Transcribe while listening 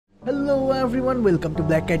Hello everyone, welcome to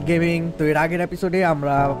black cat gaming. তো এর আগের এপিসোডে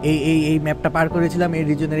আমরা এই ম্যাপটা পার করেছিলাম, এই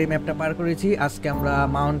রিজনের এই ম্যাপটা পার করেছি। আজকে আমরা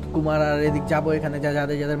মাউন্ট কুমার আর এদিক যাবো, এখানে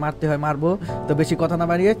যাদের মারতে হয় মারবো। তো বেশি কথা না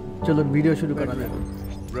বাড়িয়ে চলুন ভিডিও শুরু করা যাক।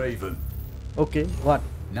 Raven. Okay, what?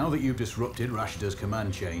 Now that you've disrupted Rashida's command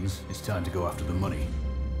chains, it's time to go after the money.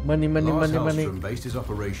 Money. Lars Hellstrom based his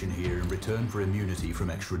operation here in return for immunity from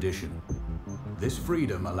extradition. This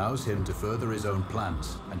freedom allows him to further his own plans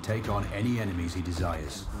and take on any enemies he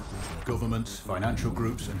desires. Governments, financial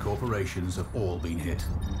groups and corporations have all been hit.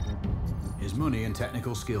 His money and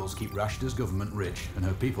technical skills keep Rashida's government rich and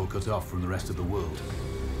her people cut off from the rest of the world.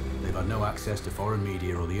 They've had no access to foreign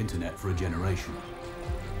media or the internet for a generation.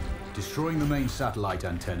 Destroying the main satellite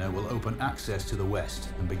antenna will open access to the west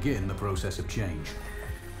and begin the process of change.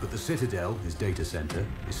 But the Citadel, his data center,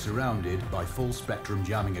 is surrounded by full-spectrum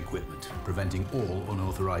jamming equipment, preventing all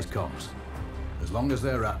unauthorized comms. As long as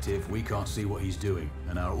they're active, we can't see what he's doing,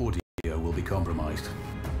 and our audio will be compromised.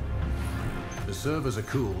 The servers are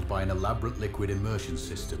cooled by an elaborate liquid immersion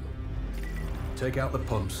system. Take out the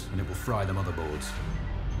pumps, and it will fry the motherboards.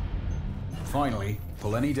 Finally,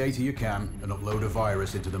 pull any data you can and upload a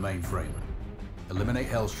virus into the mainframe. Eliminate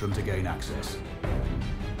Hellstrom to gain access.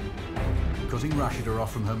 Cutting Rashida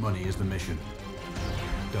off from her money is the mission.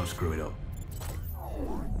 Don't screw it up.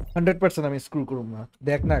 100% আমি screw করব না।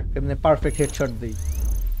 দেখ না কেমনে perfect headshot দেই।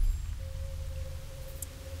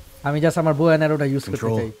 আমি just আমার বো এন্ড অ্যারোটা ইউজ করতে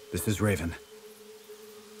চাই। This is Raven.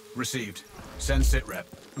 Received. Send sitrep.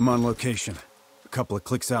 I'm on location. A couple of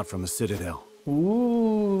clicks out from the Citadel.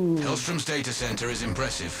 Ooh. Hellstrom's data center is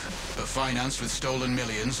impressive, but financed with stolen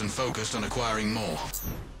millions and focused on acquiring more.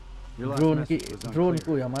 Drone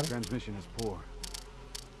koi amar Transmission is poor.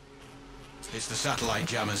 It's the satellite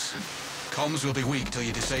jammers. Comms will be weak till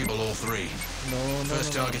you disable all three. No.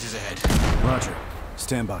 First target is ahead. Roger.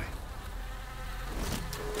 Stand by.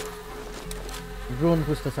 Drone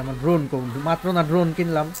খুঁজতেছে আমার drone কোন মাত্র না drone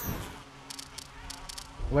কিনলাম।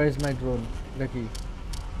 Where is my drone? দেখি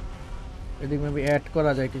এদিক maybe add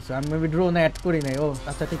করা যায় কিছু। আমি মেবি ড্রোন অ্যাড করি নাই। ও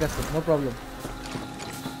আচ্ছা ঠিক আছে, নো প্রবলেম।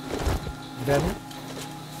 দেন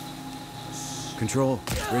Control.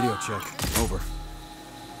 Radio check. Over.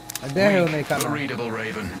 দেখো নাই কানা। Readable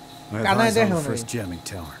Raven. I have Can I eyes on the দেখো first নাই? jamming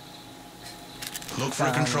tower. Look for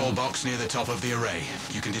a control box near the top of the array.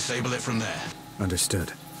 You can disable it from there. Understood.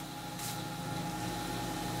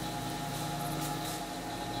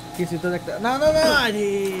 কিছু তো দেখতে না আরে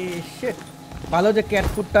শিট। ভালো যে cat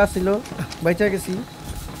ফুডটা ছিল, বেঁচে গেছি।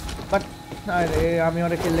 বাট আরে আমি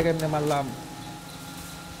ওরে কিল্লে কেমনে মারলাম।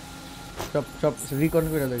 সব রিকন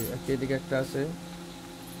করে লই। এদিকে একটা আছে,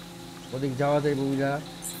 ওদিক যাওয়া যায় বুঝা।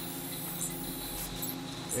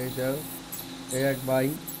 এই যাও, এই এক ভাই,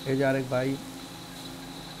 এই যে আরেক ভাই।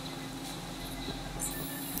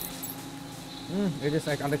 এই যে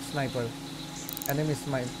আরেক স্নাইপার, এনিমি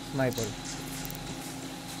স্নাইপার।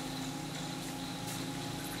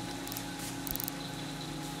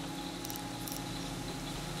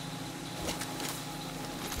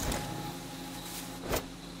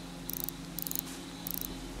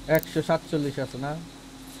 একশো 47 আছে না?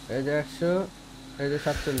 এই যে 100, এই যে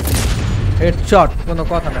 47। হেডশট, কোনো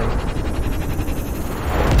কথা নাই।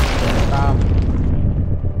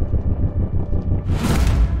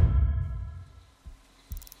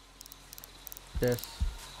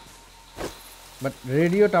 বাট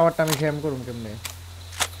রেডিও টাওয়ারটা আমি জ্যাম করুম কেমনে?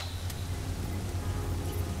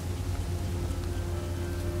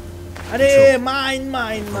 আরে mine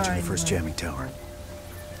Approaching the first jamming tower.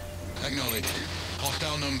 Acknowledged.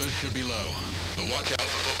 Hostile numbers should be low, but watch out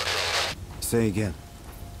for foot patrols. Say again.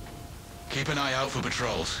 Keep an eye out for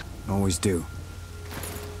patrols. Always do.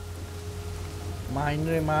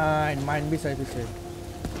 Mine বিছাই দিছে।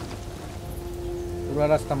 পুরো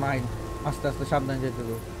রাস্তা mine. আস্তে আস্তে সাবধানে যেতে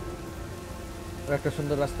হবে। একটা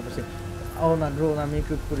সুন্দর রাস্তা পাশে। ও না, ড্রোন আমি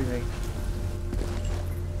ইকুইপ করি নাই।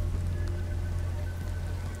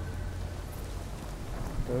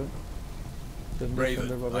 Raven,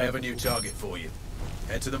 I have a new target for you.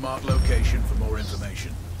 Head to the marked location for more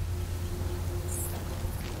information.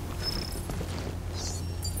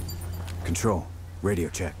 Control. Radio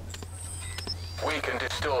check. Weak and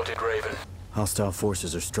distorted, Raven. Hostile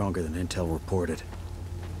forces are stronger than intel reported.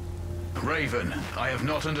 Raven, I have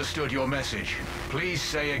not understood your message. Please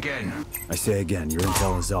say again. I say again, your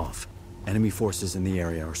intel is off. Enemy forces in the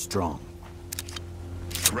area are strong.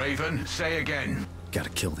 Raven, say again.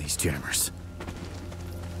 Gotta kill these jammers.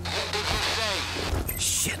 What did you say?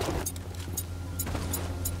 Shit.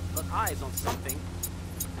 Got eyes on something.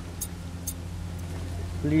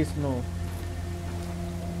 Please no.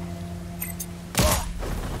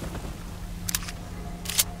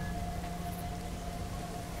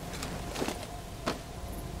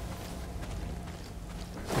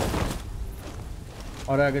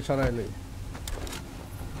 ওরা আগে সরাইলে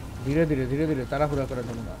ধীরে ধীরে ধীরে ধীরে তাড়াহুড়া করে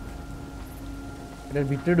দেবো না এটার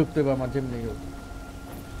ভিতরে ঢুকতে হবে আমার যেমনি হোক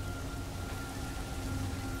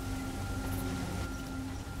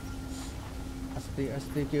আস্তে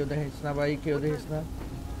আস্তে কেউ দেখিস না ভাই কেউ দেখিস না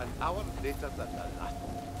An hour later than the last.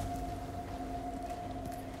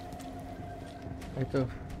 এই তো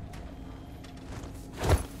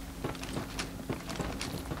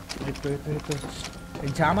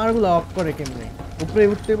এই জামারগুলো অফ করে কেমনে উপরে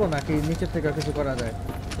উঠতে হইব নাকি নিচে থেকে কিছু করা যায়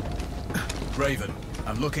Raven,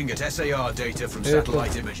 I'm looking at SAR data from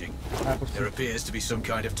satellite imaging. There appears to be some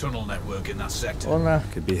kind of tunnel network in that sector. ও না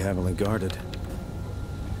Could be heavily guarded.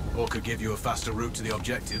 Or could give you a faster route to the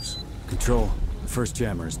objectives. Control. The first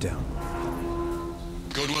jammer is down.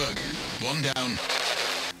 Good work. One down.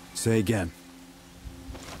 Say again.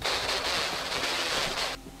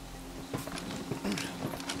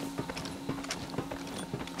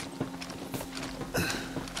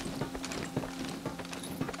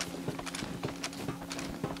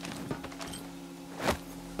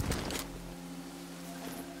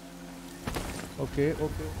 ওকে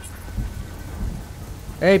ওকে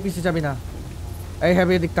এই পিছে যাবি না এই হ্যাঁ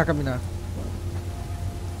এদিক তাকাবি না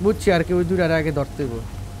বুঝছি আর কি ওই দুটার আগে ধরতে হইব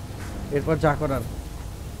এরপর যা করার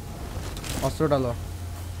অস্ত্র ডালো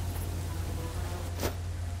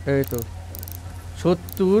এই তো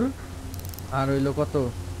 70 আর হইলো কত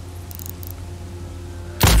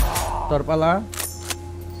তোর পালা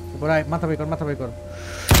এরপর মাথা বাই কর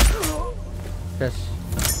শেষ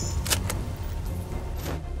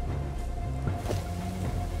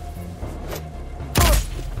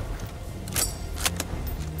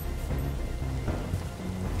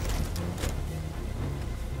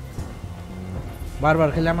বারবার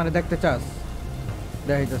খেলে আমারে দেখতে চাস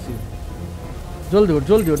দেখাইতাছি জলদি ওঠ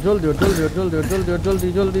জলদি ওঠ জলদি ওঠ জলদি ওঠ জলদি ওঠ জলদি ওঠ জলদি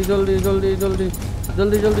জলদি জলদি জলদি জলদি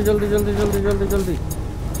জলদি জলদি জলদি জলদি জলদি জলদি জলদি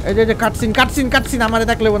এই যে কাটসিন কাটসিন কাটসিন আমারে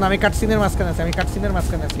দেখলে না আমি কাটসিনের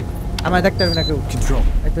মাঝখানে আছি আমায় দেখতে হবে না কেউ Control.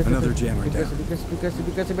 Another jammer down.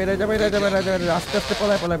 বিকাশে বেড়ে যাবে আস্তে আস্তে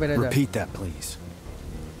পলায় বেড়ে যায় Repeat that, please.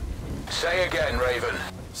 Say again, Raven.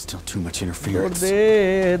 Still too much interference.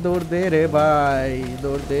 দৌড় দে রে ভাই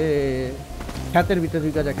দৌড় দে ক্ষেতের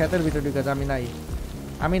ভিতরে ঢুকে যা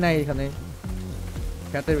আমি নাই এখানে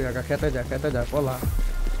খেতে যা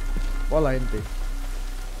পলা এনতে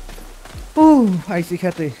আইসি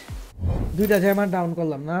খেতে দুইটা জ্যামার ডাউন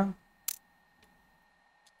করলাম না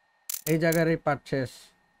এই জায়গার এই পার্ট শেষ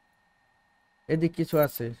এদিক কিছু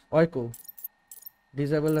আছে ওইকো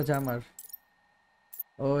ডিসেবল না জ্যামার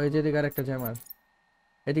ও এই যে দিকে আরেকটা জ্যামার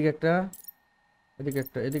এদিকে একটা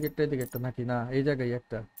এদিকে একটা নাকি না এই জায়গায়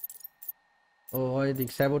একটা ও এদিক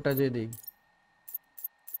স্যাবোটাজ এদিক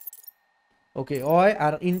ওকে অয়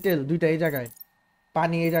আর ইন্টেল দুইটা এই জায়গায়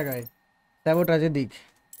পানি এই জায়গায় স্যাবোটাজ এদিক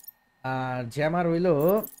আর জ্যামার হইলো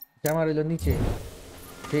নিচে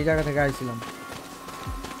সেই জায়গা থেকে আইছিলাম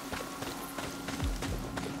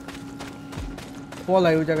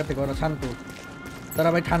পলাই ওই জায়গা থেকে ওরা শান্ত তারা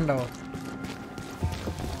ভাই ঠান্ডা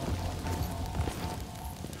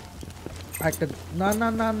একটা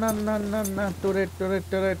না টোরেট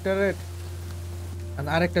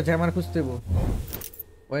আরেকটা জ্যামার খুঁজতে হইব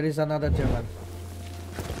where is another jammer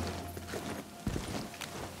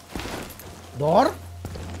ধর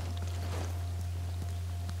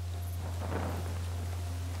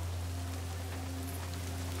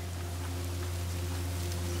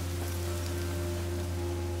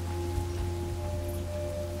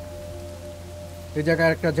এই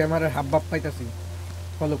জায়গায় একটা জ্যামারের হাবভাব পাইতাছি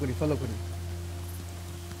ফলো করি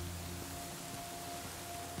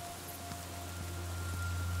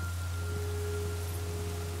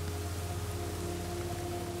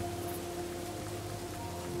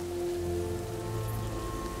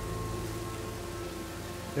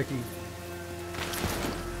দেখি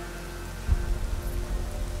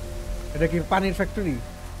এটা কি পানির ফ্যাক্টরি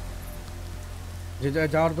যে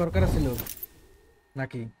যাওয়ার দরকার ছিল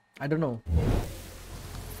নাকি আই ডোন্ট নো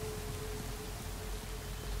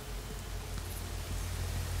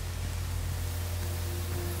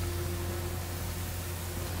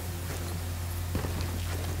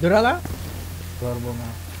ধরালা ধরবো না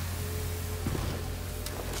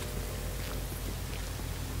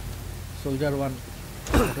সোলজার 1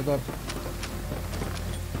 ধর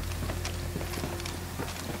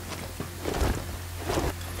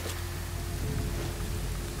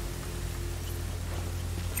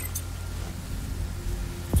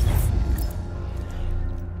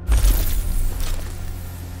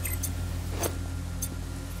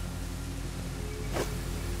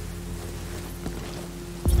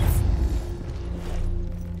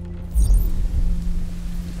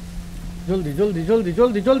জলদি জলদি জলদি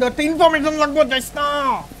জলদি জলদি একটা ইনফরমেশন লাগবে যাইস না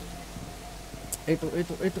এই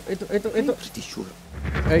তো Pretty sure.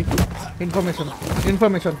 এই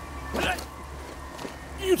information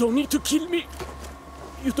You don't need to kill me.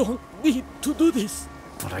 You don't need to do this.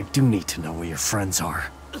 But I do need to know where your friends are.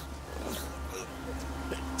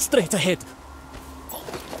 Straight ahead.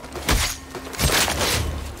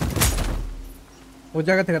 ও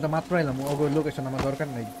জায়গা থেকে তো মাত্র এলাম ওগো লোকেশন আমার দরকার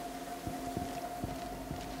নাই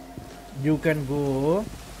you can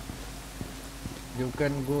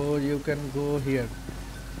go here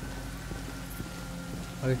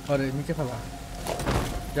আরে নিচে ফেলা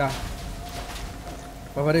যা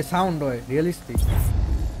বাবারে সাউন্ড হয় রিয়েলিস্টিক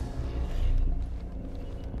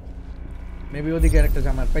মেবি ওদিকে একটা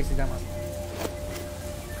জামার পাইছি জামার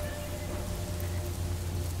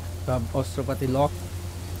সব অস্ত্রপাতি লক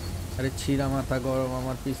আরে ছিড়া মাথা গরম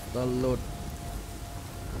আমার পিস্তল লোড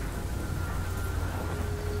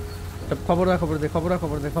খবর দে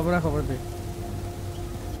খবর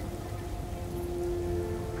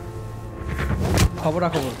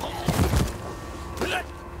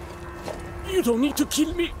You don't need to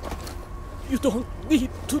kill me. You don't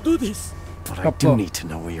need to do this. But I do need to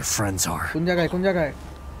know where your friends are. কোন জায়গায়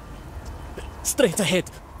Straight ahead.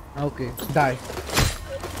 ওকে ডাই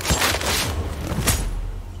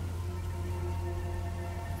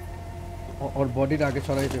और बॉडी आगे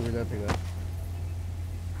चढ़ाई थे बिना थे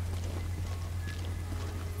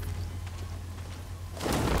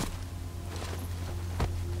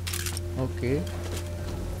ओके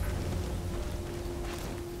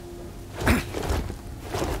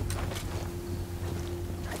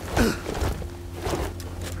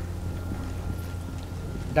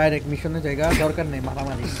डायरेक्ट मिशन में जाएगा दरकार नहीं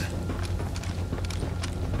मारामारी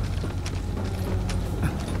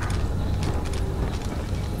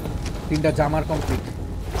तीनटा জামার কমপ্লিট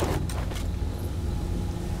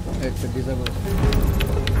আচ্ছা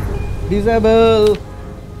disable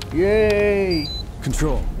yay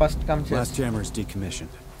Control. first come chest Last jammer is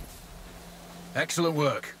decommissioned. Excellent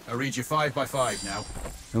work. I read you 5 by 5 now.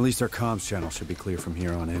 At least our comms channel should be clear from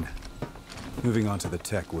here on in. Moving on to the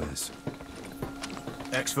tech whiz.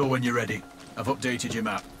 Exfil when you're ready. I've updated your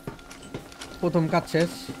map. প্রথম কাজ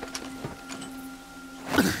শেষ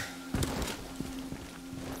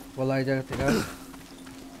বলা এই জায়গা থেকে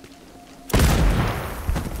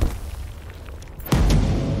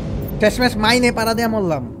শেষমেশ মাইনে পাড়া দেয়া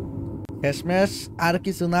মরলাম শেষমেশ আর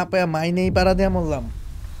কিছু না পায় মাইনেই পাড়া দেয়া মরলাম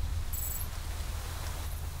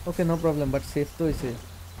okay no problem but safe তো হইছে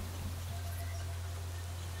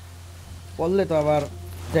পড়লে তো আবার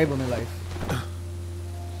যাইব না লাইফ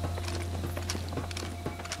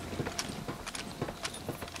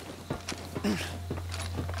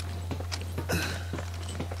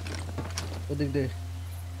ওদিক দে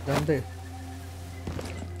জানতে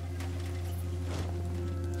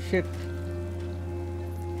sheet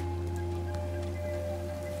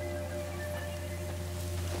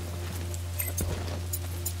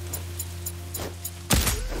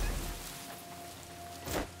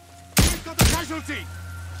We've got a casualty!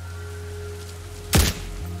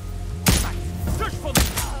 Search for me!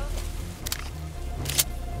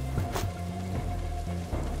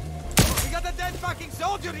 We got a dead fucking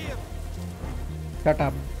soldier here! Shut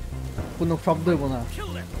up কোনো শব্দ হইব না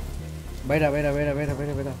Kill them! বাইরা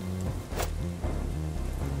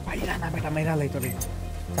না বেটা মেরা লাই তোরে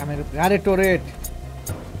কামের আরে টোরেট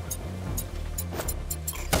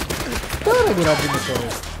তোরে গোরা দিন তোরে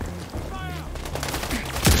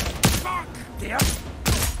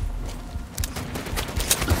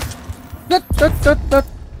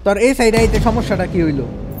তোর এই সাইডে আইতে সমস্যাটা কি হইলো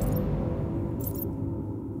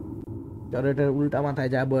টোরেটের উল্টা মাথায়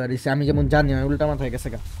যাবো আর আমি যেমন জানি আমি উল্টা মাথায় গেছে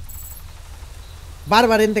গা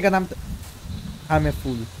বারবার এন থেকে নামতে আমি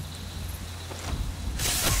ফুল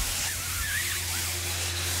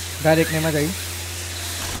ডাইরেক্ট নেমে যাই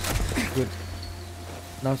good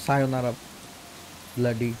now সায়োনারা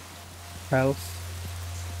bloody health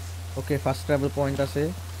okay first travel point আছে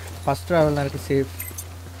ফার্স্ট ট্রাভেল না আর কি সেফ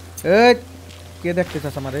এই কে দেখতে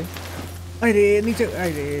চাস আমারে আরে নিচে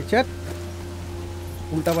আরে চেক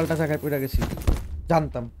উল্টা পাল্টা জায়গায় পড়ে গেছি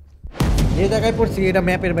জানতাম যে জায়গায় পড়ছি এটা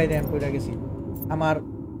ম্যাপের বাইরে আমি পড়ে গেছি আমার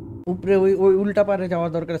উপরে ওই উল্টা পারে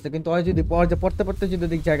যাওয়ার দরকার আছে কিন্তু ওই যদি পড়তে যদি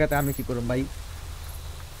দেখ জায়গাতে আমি কি করব ভাই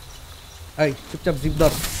এই চুপচাপ জিপ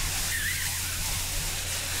ধর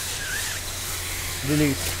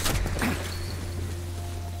রিলিজ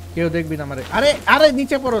কেউ দেখবি না আমারে আরে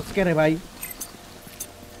নিচে পড়ছ কেন ভাই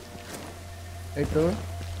এই তো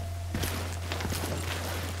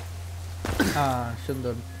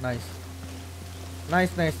সুন্দর নাইস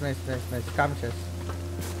কাম শেষ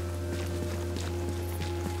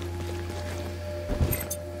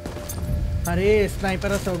আরে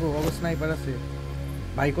স্নাইপার আছে ওগো স্নাইপার আছে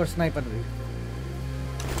বাইকর স্নাইপার রে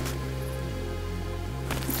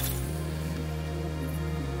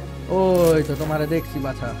ওই তো তোমারে দেখছি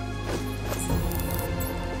বাছা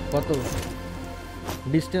কত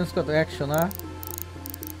ডিসটেন্স কত 100 না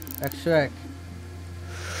 101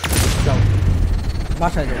 যাও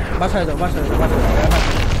বাসায় যাও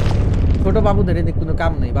ছোট বাবুদের এদিক কোনো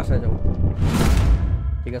কাম নেই বাসায় যাও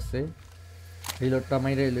ঠিক আছে রিলোডটা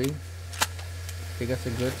মাইরে লই ঠিক আছে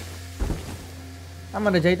গুড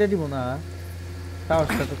আমারে যাইতে দিব না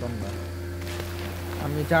সাহসটা তো কম না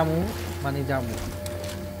আমি যামু মানে যামু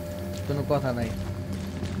কোনো কথা নাই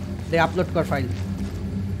দে আপলোড কর ফাইল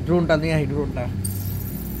ড্রোনটা নিয়ে আই ড্রোনটা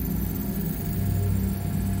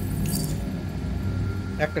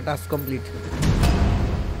একটা task complete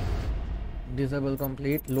disable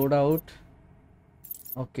complete load out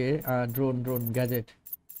okay drone gadget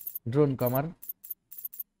drone কমার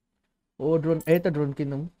ও ড্রোন এই তো ড্রোন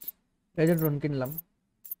কিনলাম এই যে ড্রোন কিনলাম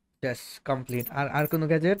यस কমপ্লিট আর কোনো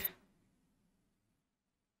গ্যাজেট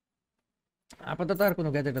আপাতত আর কোনো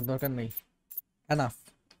গ্যাজেটের দরকার নেই এনাফ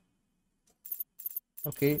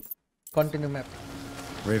ওকে কন্টিনিউ ম্যাপ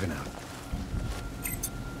Raven out.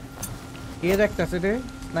 এর একটা সেটে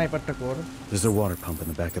স্নাইপারটা কর There's a water pump in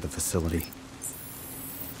the back of the facility.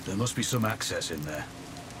 There must be some access in there.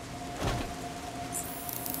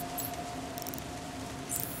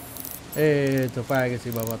 এই তো পায়ে গেছি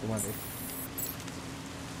বাবা তোমাদের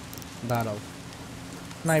দাঁড়াও Do you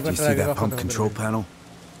স্নাইপারটা see আগে that pump রক্ষা control করতে panel?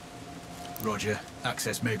 Roger.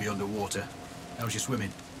 Access may be underwater. How's your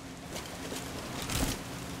swimming?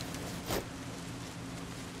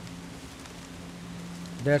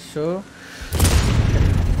 দেড়শো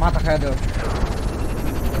মাথা খায় দাও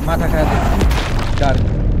ডার্ক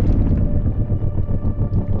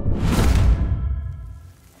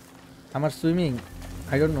আমার সুইমিং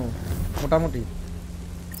আই ডোন্ট নো মোটামুটি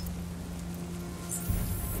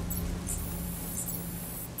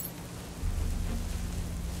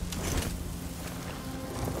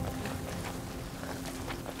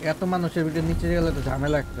এত মানুষের ভিতরে নিচে গেলে তো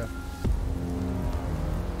ঝামেলা একটা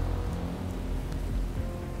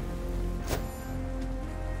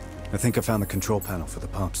I think I found the control panel for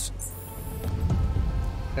the pumps.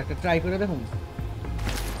 একটা ট্রাই করে দেখুন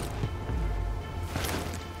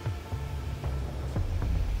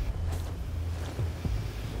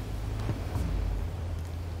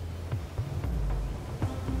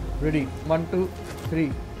রেডি 1 2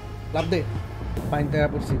 3 লাভ দে ফাইন দেয়া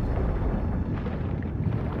পড়ছি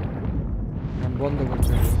বন্ধ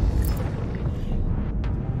করতে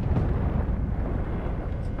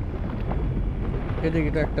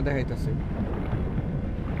এদিকে তো একটা দেখাইতেছে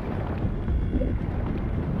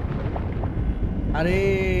আরে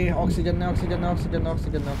অক্সিজেন নে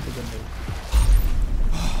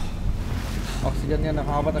অক্সিজেন নিয়ে না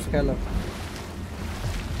হাওয়া বাতাস খেলো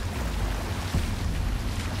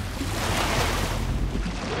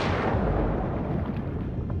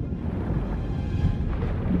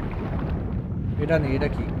এটা নেই এটা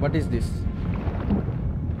কি হোয়াট ইজ দিস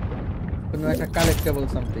কোনো একটা কালেক্টেবল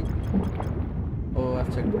সামথিং ও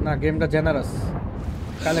আচ্ছা না গেমটা জেনারাস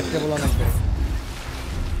কালেক্টেবল অনেক দেয়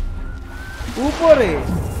উপরে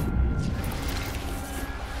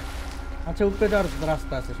আচ্ছা উপরে যাওয়ার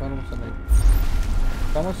রাস্তা আছে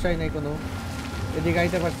সমস্যাই নেই কোনো এদিকে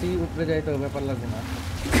আইতে পারছি উপরে যাইতে ব্যাপার লাগবে না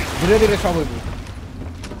ধীরে ধীরে সব হইব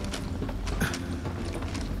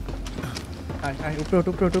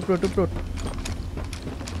উপরে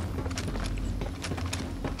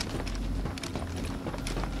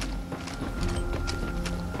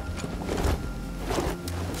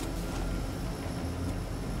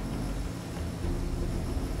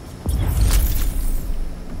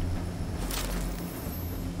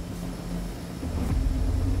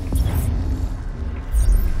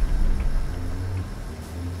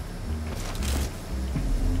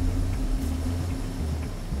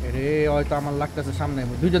হয়তো আমার লাগতেছে সামনে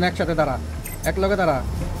দুইজন একসাথে দাঁড়া এক লগে দাঁড়া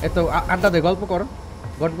এত আড্ডা দে গল্প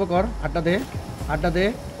কর আড্ডা দে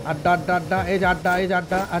আড্ডা এই যে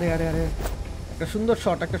আড্ডা আরে একটা সুন্দর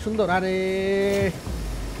শট একটা সুন্দর আরে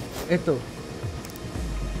এই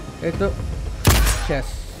তো শেষ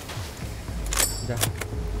যা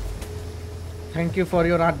thank you for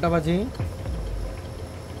your আড্ডাবাজি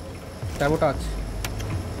sabotage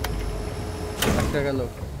একটা গেল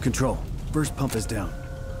Control. First pump is down.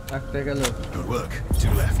 একটা গেল Good work.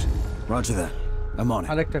 2 left. Roger that. I'm on it.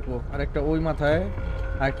 আরেকটা ওই মাথায়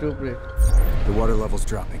আরেকটা উপরে The water level's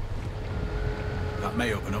dropping. That may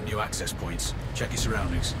open up new access points. Check your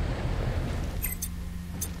surroundings.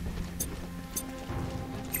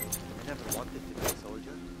 I never wanted to be a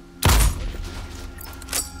soldier.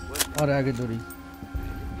 Work আরে আগে ধরি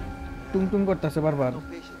টুং টুং করতেছে বারবার No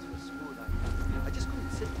patience with smooth I just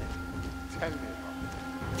couldn't sit there. Tell me about it.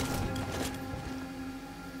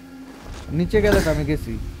 নিচে গেলে তো আমি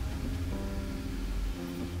গেছি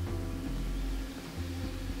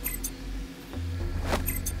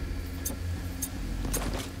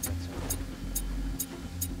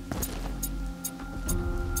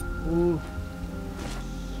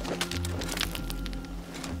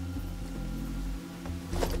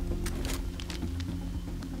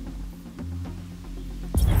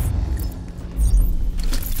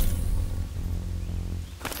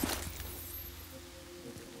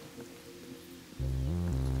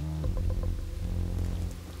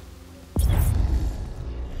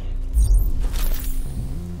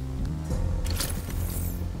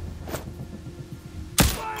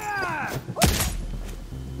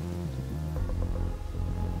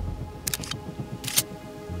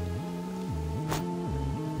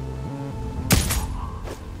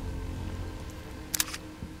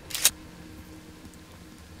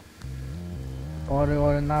ওরে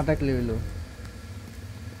ওরে না দেখলে হইলো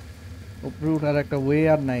উপরে উঠার একটা ওয়ে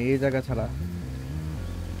আর নাই এই জায়গা ছাড়া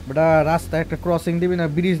বড়া রাস্তা একটা ক্রসিং দিবি না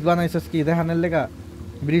ব্রিজ বানাইছস কি দেখানোর লেগা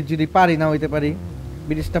ব্রিজ যদি পারি না হইতে পারি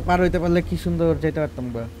ব্রিজটা পার হইতে পারলে কি সুন্দর যেতে পারতাম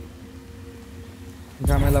বা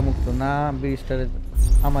ঝামেলা মুক্ত না ব্রিজটারে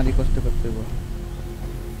আমারই কষ্ট করতে হইব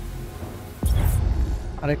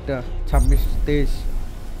আরেকটা 26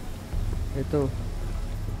 23 এই তো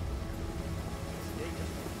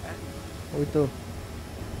ওই তো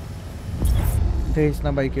দেখিস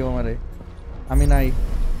না ভাই কেউ আমারে আমি নাই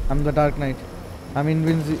আমি দ্য ডার্ক নাইট আমি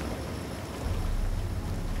ইনভিনসি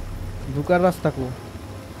ঢুকার রাস্তা কো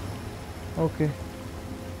ওকে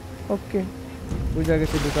ওকে ওই জায়গায়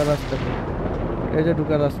সে ঢুকার রাস্তা কো এই যে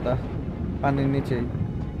ঢুকার রাস্তা পানির নিচেই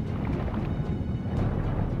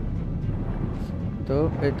তো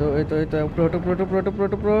এই তো এই তো এই তো প্রোটো প্রোটো প্রোটো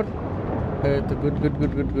প্রোটো প্রোট এই তো good good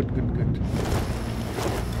good good good good good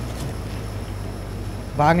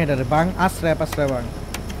bang it bang asray bang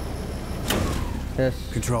yes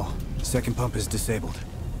Control. Second pump is disabled.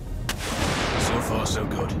 So far, so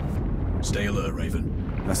good. Stay alert, Raven.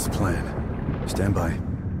 That's the plan. Stand by.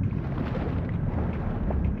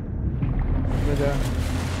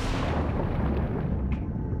 good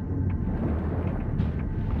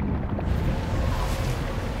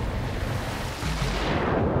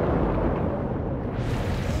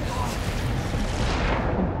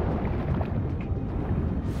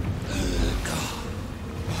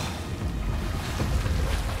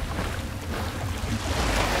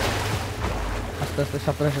আস্তে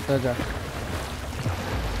সাঁতরে সাঁতরে যা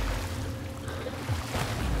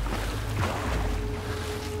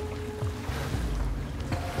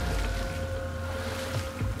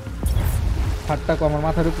হাতটা কো আমার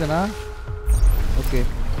মাথা ঢুকছে না ওকে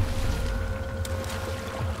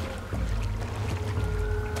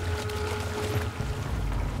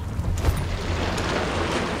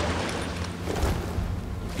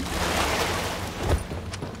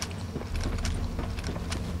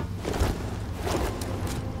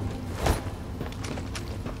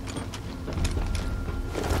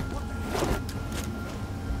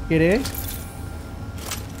রে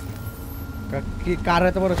কি কার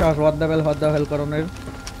এত বড় সাহস হদ দা হেল করনের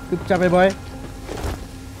চুপচাপে বয়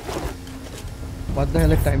হদ দা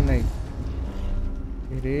হেলের টাইম নাই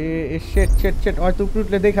রে শেট শেট শেট ওই তুই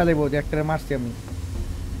উঠলে দেখা লেবো যে একটা মারছি আমি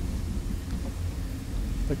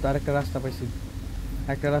ওই তো আরেকটা রাস্তা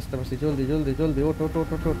পাইছি জলদি জলদি জলদি ওট ওট ওট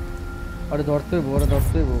ওট ওট ওরে ধরতে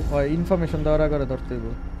হইব ওই ইনফরমেশন দেওয়ার আগে ধরতে হইব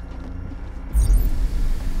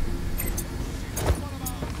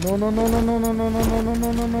No, no, no, no, no, no, no, no, no, no,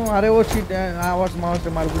 no, no, no. Are oh shit, आवाज मार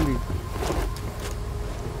मारगुली.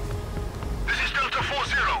 This is Delta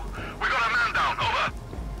 4-0. We got a man down. Over.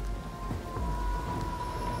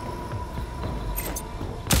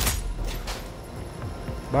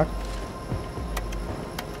 But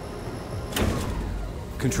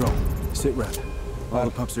Control. Sit rep. All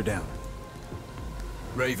the pumps are down.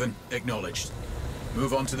 Raven, acknowledged.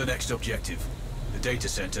 Move on to the next objective. The data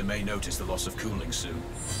center may notice the loss of cooling soon.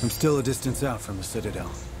 I'm still a distance out from the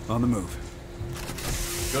Citadel. On the move.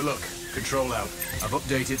 Good luck. Control out. I've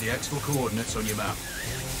updated the actual coordinates on your map.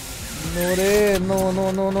 no re no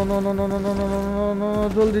no no no no no no no no no no no no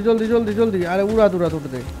জলদি জলদি জলদি জলদি আরে উড়া দুরা উঠে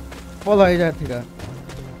দে পলা এই যায় থেকে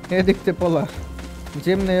এ দেখতে পলা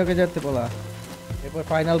জেম নেই ওকে যেতে পলা এরপর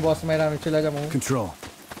ফাইনাল বস মেরা আমি চলে যাবো Control.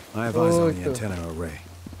 I have eyes on the antenna array.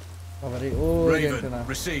 বাবারে ও Raven,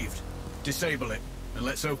 received. Disable it, and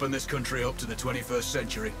let's open this country up to the 21st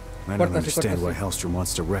century. I don't understand why Hellstrom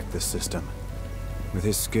wants to wreck this system. With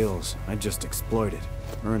his skills, I'd just exploit it,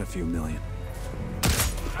 earn a few million.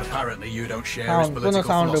 Apparently you don't share his Sound, কোনো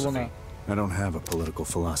political sound হবো না। philosophy. I don't have a political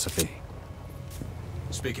philosophy.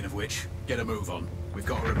 Speaking of which, get a move on. We've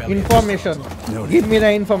got a rebellion. Information. Noted. Give me the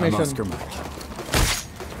I'm information. Oscar Mike.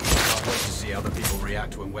 Can't wait to see how the people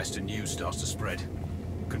react when Western news starts to spread.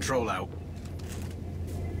 Control out.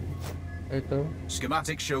 এই তো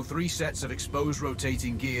Schematics show 3 sets of exposed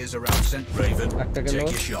rotating gears around Cent Raven. একটা Take গেল।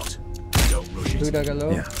 your shot. Don't rush it. দুইটা গেল।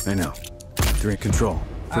 Yeah, I know. They're in control.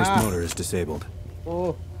 First motor is disabled. O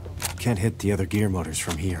Can't hit the other gear motors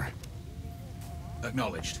from here.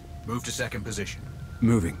 Acknowledged. Move to second position.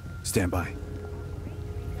 Moving. Stand by.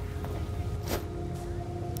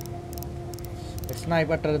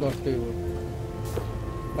 স্নাইপারটারে ধরতে হইব।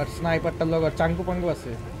 But স্নাইপারটার লগে চাঙ্কু পাঙ্কু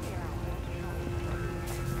আছে।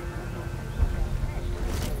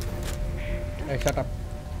 এই shut up.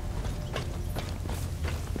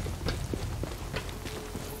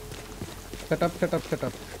 Set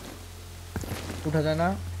up উঠা যায় না,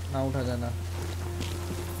 না উঠা যায় না।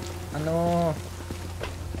 আনো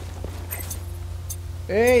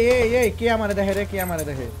এই কে আমারে দেখে রে, কে আমারে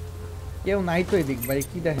দেখে? কেউ নাই তো এদিক ভাই,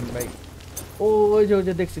 কি দেখেন ভাই? ওই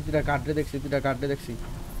যে দেখছি দুটা কাটরে দেখছি।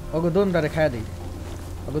 ওগো দোনটারে খায়া দিই।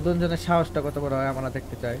 ওগো দোনজনের সাহসটা কত বড় হয় আমরা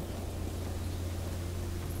দেখতে চাই।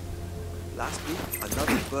 Last week,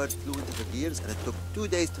 another bird flew into the gears and it took 2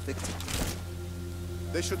 days to fix it.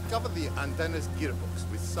 They should cover the antenna's gearbox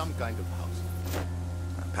with some kind of housing.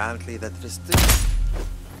 Apparently that restricts...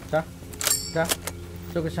 যা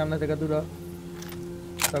চোখের সামনে থেকে দূর।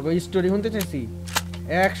 তবে স্টোরি শুনতে চাইছি,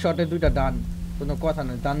 এক শটে দুইটা ডান, কোনো কথা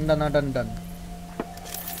নেই। ডান।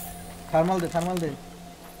 থার্মাল দে।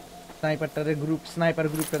 স্নাইপার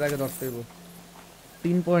গ্রুপটার আগে ধরতে হইব।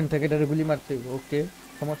 3 পয়েন্ট থেকে এটারে গুলি মারতে হইব। ওকে,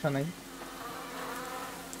 সমস্যা নাই।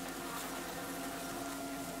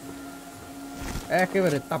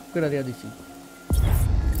 একেবারে তাপ করে দিয়া দিছি।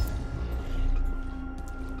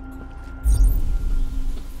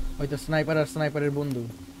 হয়তো স্নাইপার আর স্নাইপারের বন্ধু,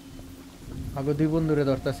 আগে 2 বন্ধুরে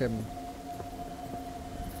ধরতেছি আমি।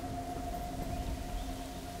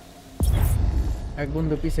 এক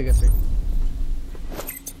বন্ধু পিছে গেছে।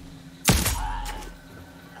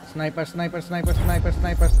 স্নাইপার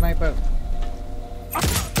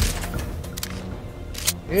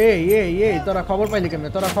এই তোরা খবর পাইলি কেমনে?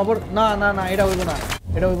 তোরা খবর না, এটা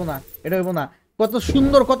হইব না। কত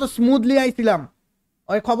সুন্দর, কত স্মুথলি আইছিলাম,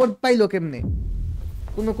 ওই খবর পাইলো কেমনে?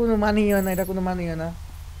 কোনো মানি হয় না, এটা কোনো মানি হয় না।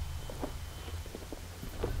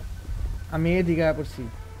 আমি এদিকে পড়ছি।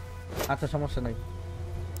 আচ্ছা সমস্যা নাই।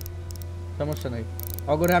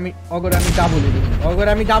 অগরে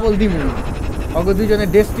আমি ডাবল দিব। অগর দুজনের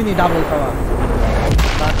ডেস্টিনি ডাবল খাওয়া।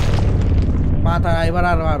 মাথা এবার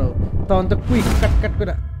আরো তখন তো কুইক কাট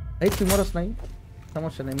করে। এই তুই মরস নাই,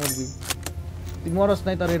 সমস্যা নাই, মরবি। তুই মরস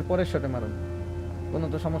নাই, তার এর পরের শটে মারুন, কোনো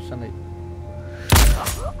তো সমস্যা নাই।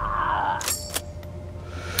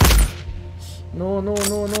 নো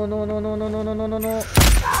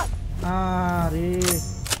আরে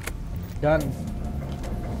ডান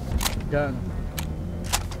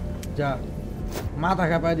যা, মাথা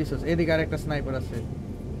কাঁপায় দিছস। এদিকে আরেকটা স্নাইপার আছে।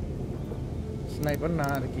 স্নাইপার না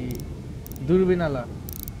আর কি, দূরবীন আলা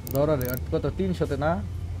ধরে। কত 300-তে না?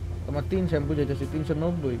 তোমার 300 আমি বুঝাইতেছি,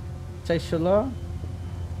 390 400 ল।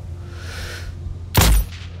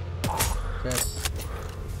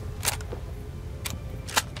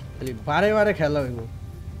 বারে খেলা হইব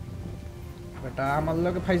বেটা, আমার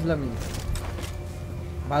লগে ফাইজলামি।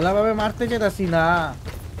 ভালোভাবে মারতে চাইতাছি না,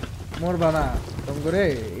 মরবা না তম করে।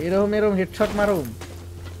 এরকম হেডশট মারুম,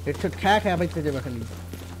 হেডশট খায়া বাইতে যাবে খালি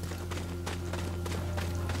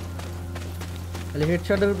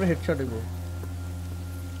হেডশটের উপরে হেডশট হইব।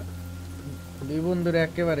 2 বন্ধুরে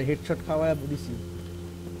একেবারে হেডশট খাওয়ায় দিছি।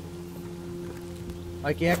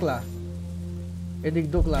 আর কি একলা? এদিক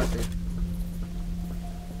দোকলা আছে।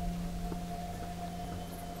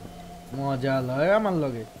 মজা লয় আমার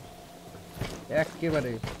লগে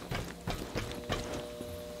একেবারে।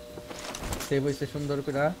 সেভ হইছে সুন্দর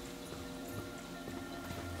করে।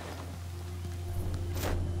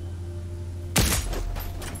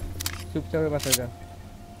 চুপচাপে বাসা যা।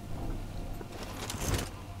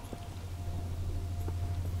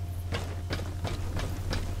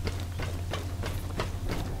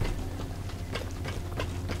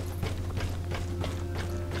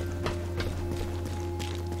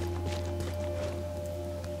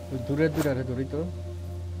 দূরের আরে ধরি তো,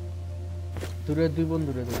 দূরের 2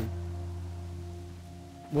 বন্ধুরে ধরি।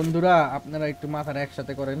 বন্ধুরা আপনারা একটু মাথাটা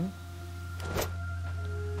একসাথে করেন।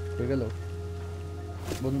 হয়ে গেল,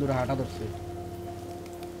 বন্ধুরা হাঁটা ধরছে।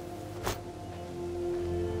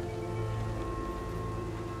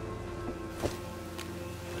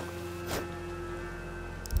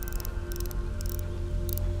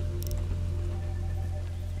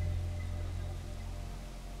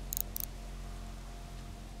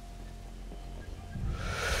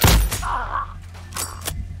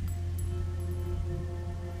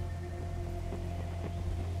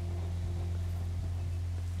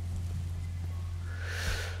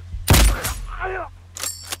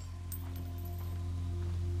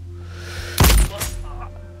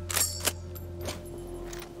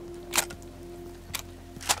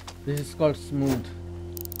 This is called smooth.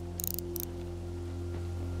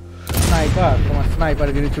 Sniper, তোমার স্নাইপার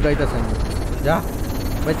গিরি ছুটাইতেছেন যা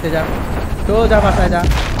বাইতে যা তো যা বাসায় যা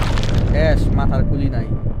এস মাথার কুলি নাই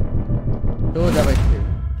তো যা বাইতে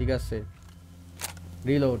ঠিক আছে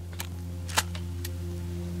রিলোড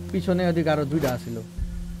পিছনে ওদিকে আরো দুইটা আছিল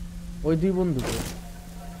ওই দুই বন্ধুকে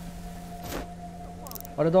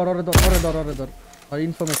ওরে ধর আর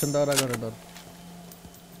ইনফরমেশন দেওয়ার আগে ওরে ধর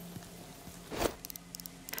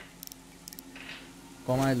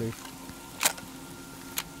কমাই লই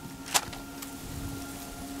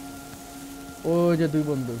ওই যে দুই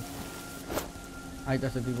বন্ধু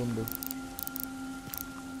আইতাছে দুই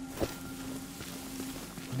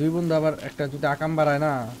বন্ধু আবার একটা যদি আকাম বাড়ায়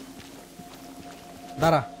না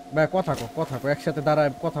দাঁড়া ভাই কথা কো একসাথে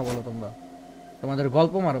দাঁড়ায় কথা বলো তোমরা তোমাদের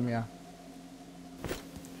গল্প মারো মিয়া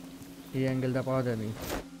এই অ্যাঙ্গেলটা পাওয়া যায়নি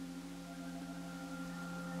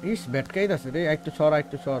ইস ব্যাটকাইতাছে রে একটু সর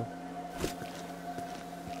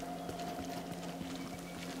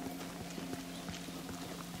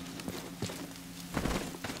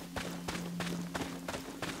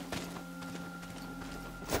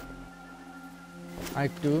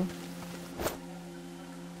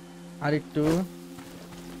আরেকটু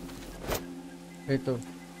এই তো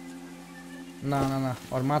না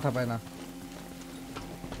ওর মাথা পায় না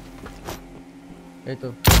এই তো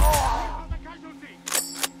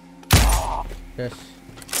শেষ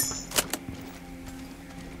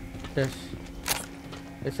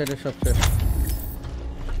এই সাইডে সব শেষ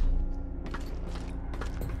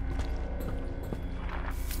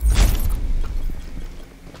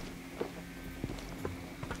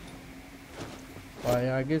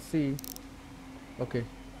आगे सी ओके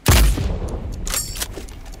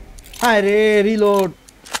अरे रीलोड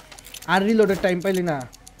আর রিলোডের টাইম পাইলি না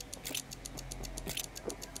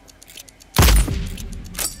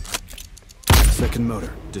Second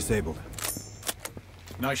motor disabled.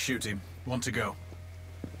 Nice shooting. Want to go?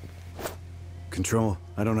 Control,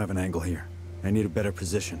 I don't have an angle here. I need a better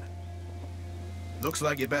position. Looks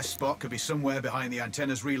like your best spot could be somewhere behind the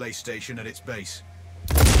antenna's relay station at its base.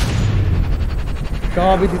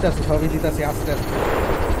 সবই দিতাছি আস্তে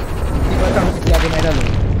কি কথা আমি লাগে মেরালো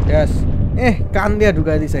yes কান দিয়া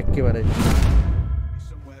ঢুকাই দিছে একেবারে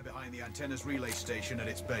Somewhere behind the antenna's relay station at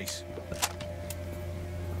its base.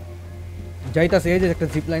 যাইতাছে এই যে একটা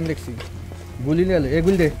জিপ লাইন দেখছি গুলি নিলে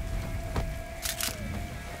এগুল দে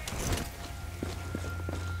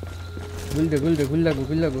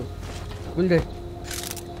গুল দে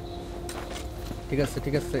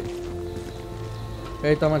ঠিক আছে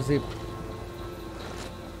এই তো আমার জিপ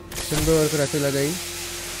সুন্দর করে চলে যাই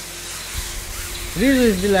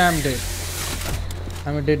রিলিজ দিলাম ডে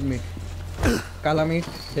আমি ডেড মিট কালা মিট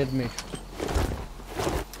ডেড মিট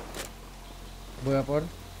বয়া পর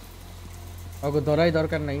ওকে ধরাই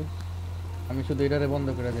দরকার নাই আমি শুধু এটারে বন্ধ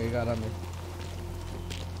করে যাই আরামে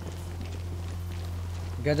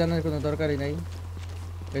গেজানের কোনো দরকারই নাই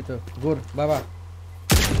এই তো গুড বাবা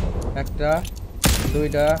একটা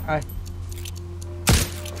দুইটা আয়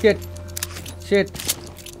শেট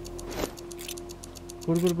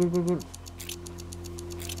good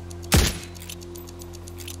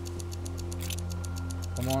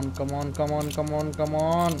come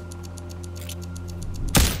on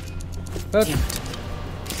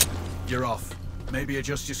You're off. Maybe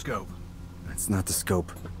adjust your scope. That's not the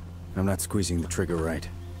scope. I'm not squeezing the trigger right.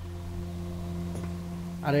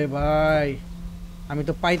 আরে ভাই আমি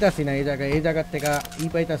তো পাইতাছি না এই জায়গা থেকে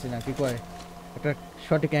পাইতাছি না কি কয় একটা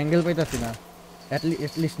সঠিক অ্যাঙ্গেল পাইতাছি না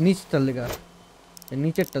at least নিচটার লেগা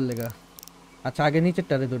নিচেরটার লেগা আচ্ছা আগে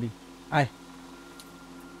নিচেরটারে ধরি আয়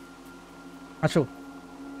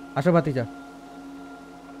আসো ভাতিজা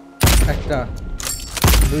একটা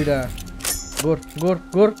দুইটা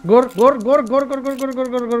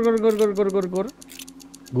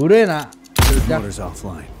ঘুরে না Motor's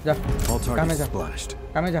offline. যা All কামে targets যা splashed.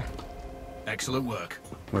 কামে যা Excellent work.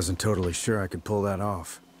 Wasn't totally sure I could pull that off.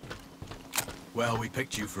 Well, we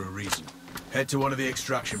picked you for a reason. Head to one of the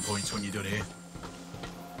extraction points when you're done here.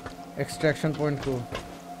 extraction point ko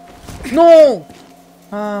no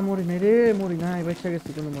মরি নাই বাইচা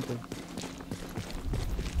গেছি কোনো মতে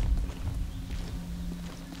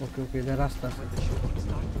ওকে যা রাস্তা আছে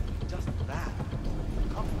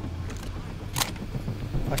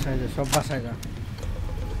বাসায় যা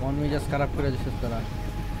মন মেজাজ খারাপ করে দিছিস তোরা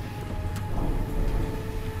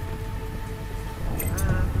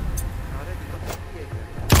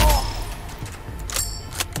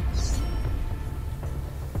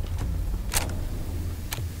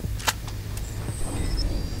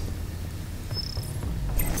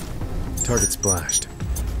Target splashed.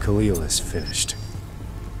 Khalil is finished.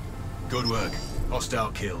 Good work. Hostile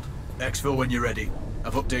killed. Exfil when you're ready.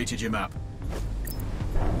 I've updated your map.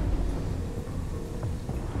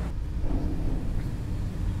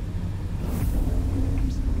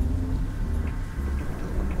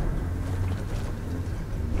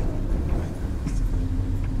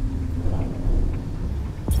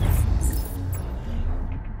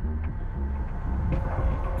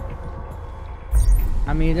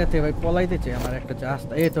 আমি এই যাতে ভাই পলাইতে চাই আমার একটা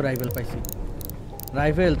রাস্তা এই তো রাইফেল পাইছি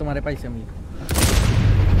রাইফেল তোমারে পাইছি আমি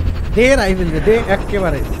দে রাইফেল দে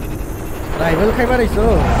একেবারে রাইফেল খাইবার আইছো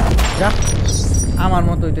যা আমার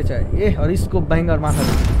মত হইতে চাই আর স্কোপ ভাঙার মাথা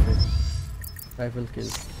দিতেছে রাইফেল কিল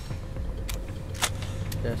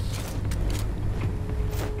यस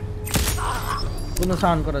কোনো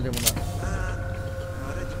সাউন্ড করা যাবে না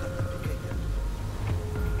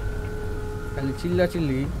খালি চিল্লা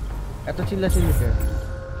চিল্লি এত চিল্লা চিল্লিতে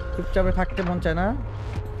চুপচাপে থাকতে মন চায় না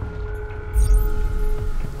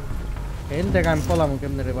এন থেকে আমি পলামু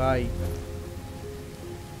কেমনে রে ভাই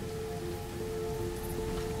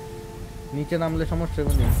নিচে নামলে সমস্যা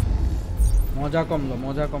হবে না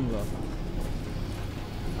মজা কমলো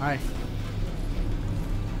আয়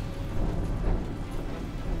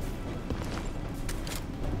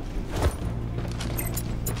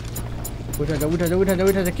উঠা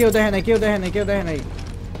যা কেউ দেখে নাই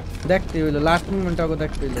দেখতে হইলো লাস্ট মোমেন্ট আগে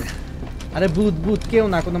দেখতে হইলো আরে ভূত কেউ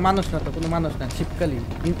না কোনো মানুষ না ছিপকালি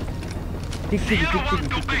টিকটিকি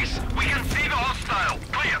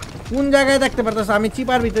কোন জায়গায় দেখতে পারতাছ আমি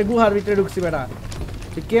চিপার ভিতরে গুহার ভিতরে ঢুকছি বেটা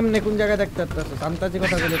তুই কেমনে কোন জায়গায় দেখতে পারতাছ আন্তাজি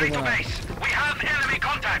কথা বলে তো না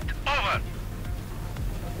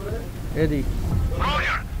এদিক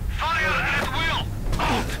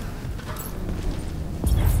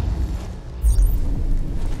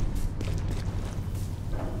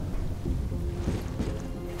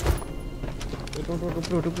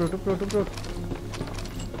টুকরো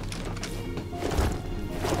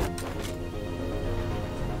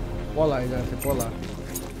পলা যাচ্ছে পলা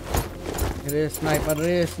রে স্নাইপার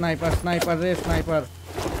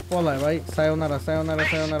পলায় ভাই সায়োনারা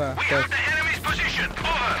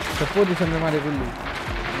তো পজিশনে মারে গুলি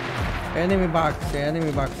এনিমি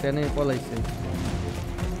বাক্সে পলাইছে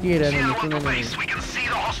কি রে এনিমি কোন এনিমি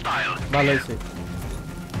ভালো হইছে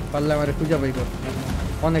পারলে আমারে খুঁজা পাইব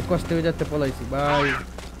অনেক কষ্টে হয়ে যাচ্ছে পলাইছি ভাই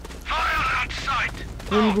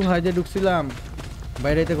কোন গুহায় যে ঢুকছিলাম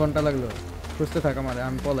বাইরেতে ঘন্টা লাগলো খুঁজতে থাক আমারে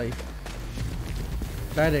আমি পলাই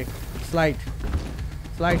ডাইরেক্ট স্লাইড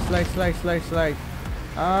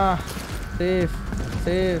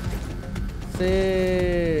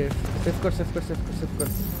সেভ কর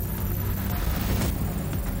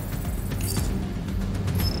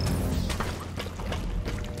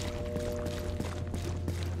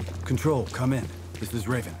Control, come in. This is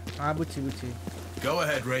Raven. বুঝছি Go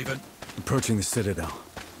ahead, Raven. Approaching the Citadel.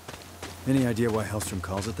 Any idea why Hellstrom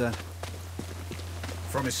calls it that?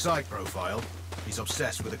 From his site profile, he's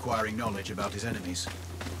obsessed with acquiring knowledge about his enemies.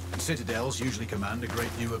 And citadels usually command a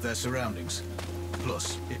great view of their surroundings.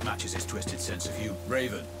 Plus, it matches his twisted sense of humor.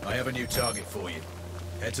 Raven, I have a new target for you.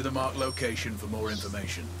 Head to the marked location for more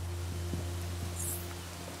information.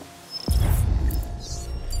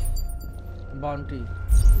 Bounty.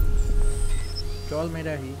 चल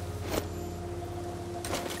मेरा ही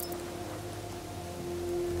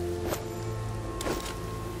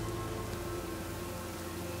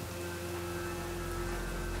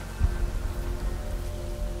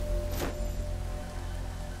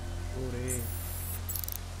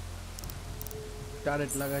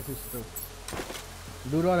target লাগাইছিস তো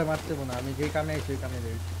দূর হলে মারতে না আমি যে কামে আইছি ওই কামে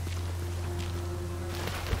যাই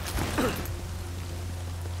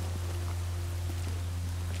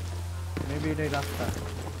মেবি এটাই রাস্তা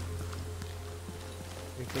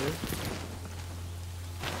দেখো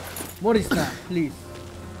মরিস না প্লিজ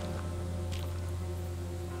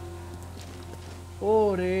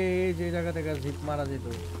ওরে যে জায়গা থেকে জিপ মারা যেত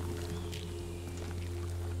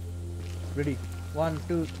রেডি 1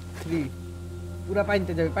 2 3 पूरा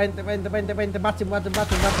पाइनते जाबे पाइनते बाचे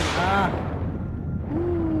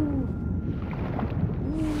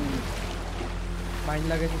माइन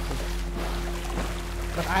लागे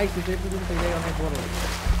बट आई से পর্যন্ত যাই অনেক বড়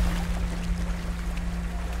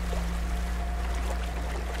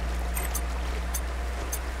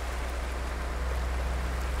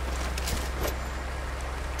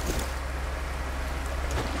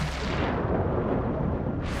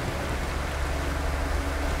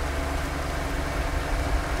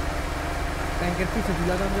टैंकर पीछे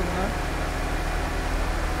झूला था मुझे बना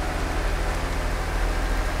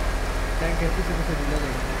टैंकर पीछे झूला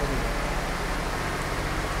जाएगा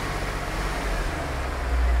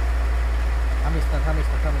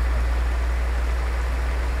थामिस्ता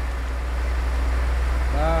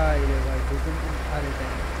बाय এটা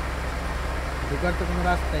ঢোকার তো কোনো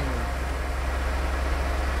রাস্তাই নেই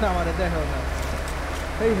আমারে দেখো না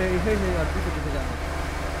হেই হেই হেই হেই আর পিছে পিছে যাবে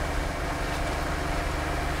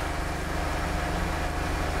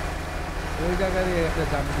ওই জায়গায় একটা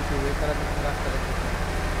জাম দিতে হবে তারা কোনো রাস্তা দেখতে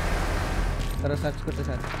তারা সার্চ করতে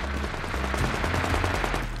চায়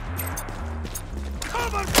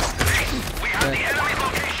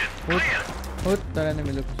তারা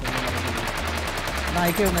নেমে লোক নাই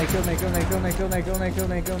কেউ নাই কেউ নাই কেউ নাই কেউ নাই কেউ নাই কেউ নাই কেউ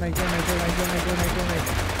নাই কেউ নাই কেউ নাই কেউ নাই কেউ নাই কেউ নাই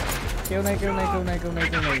কেউ নাই কেউ নাই কেউ নাই কেউ নাই কেউ নাই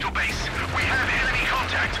কেউ নাই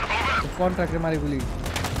কন্ট্রাক্টে মারি গুলি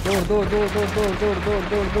দৌড় দৌড় দৌড় দৌড় দৌড় দৌড় দৌড়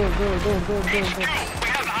দৌড় দৌড় দৌড় দৌড় দৌড় দৌড় দৌড়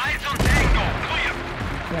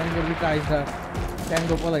ট্যাঙ্গোর দিকে আইসা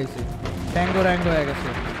ট্যাঙ্গো পলাইছে ট্যাঙ্গো র্যাঙ্গ হয়ে গেছে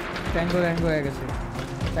ট্যাঙ্গো র্যাঙ্গ হয়ে গেছে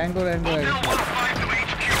ট্যাঙ্গো র্যাঙ্গ হয়ে গেছে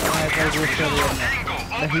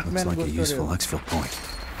The hitman Looks like a goes useful to exfil point.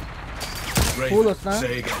 Pull us now.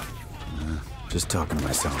 Say again. Just talking to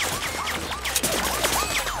myself.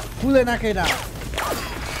 Pull it, knock it out.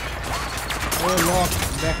 Oh, lock.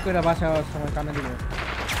 Back to the basha or someone coming in.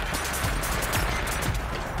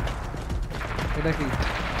 What is it?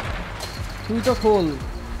 Shoot a hole.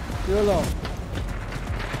 You're lock.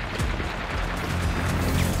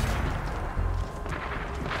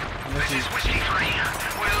 This is Whiskey 3.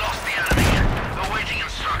 We lost the enemy. Awaiting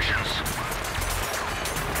instructions.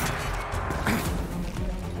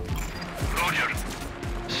 Roger.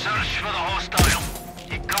 Search for the hostile.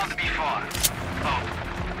 He can't be far. Out.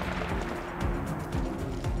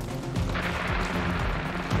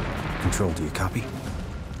 Control, do you copy?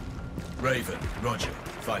 Raven, Roger.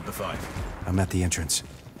 5/5. I'm at the entrance.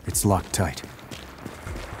 It's locked tight.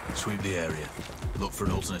 Sweep the area. Look for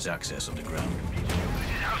an alternate access underground.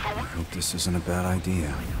 I hope this isn't a bad idea.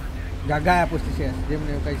 Gagaya pustiche.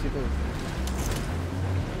 Demne kaisi to.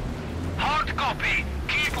 Hard copy.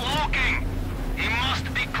 Keep looking. He must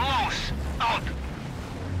be close. Out.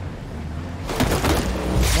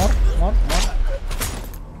 More.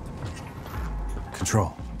 Control,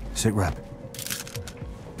 sit rep.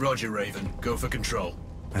 Roger, Raven. Go for control.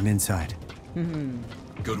 I'm inside.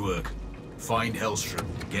 Good work. Find Hellstrom.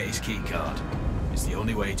 Get his key card. It's the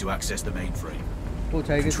only way to access the mainframe.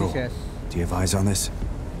 Control, do you have eyes on this?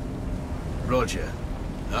 Roger.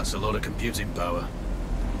 That's a lot of computing power.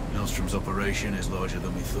 Hellstrom's operation is larger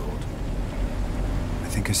than we thought. I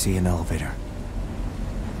think I see an elevator.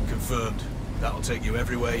 Confirmed. That'll take you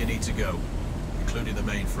everywhere you need to go, including the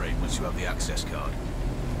mainframe once you have the access card.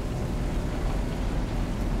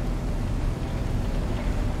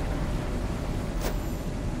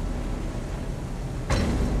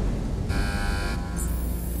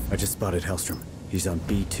 I just spotted Hellstrom. He's on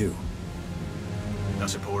B2.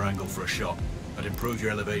 That's a poor angle for a shot. I'd improve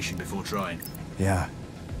your elevation before trying. Yeah.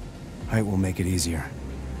 Height will make it easier.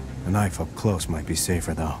 A knife up close might be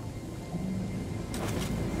safer, though.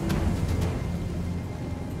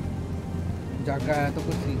 Jaga to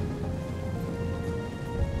kusi.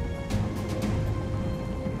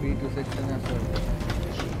 B2 section as well.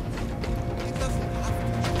 He doesn't have to.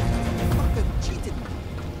 He fucking cheated me.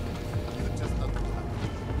 You're just not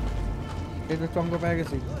ये तो चौंको पे गए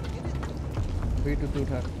सी B2 से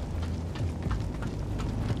उठा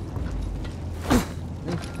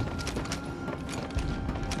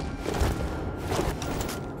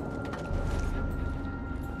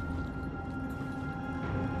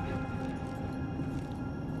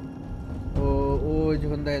ओ जो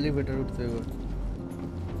बंदा elevator उठते हुए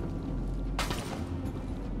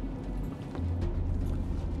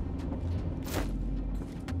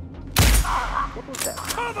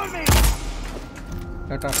Cover me!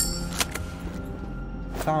 Shut up.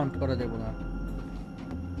 Sound করা যাবে না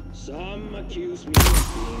Some accuse me of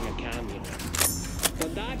being a communist,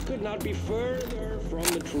 but that could not be further from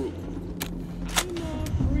the truth. I'm a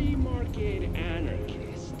free market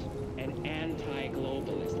anarchist, an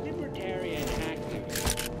anti-globalist, libertarian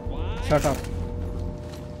activist. Why? Shut up.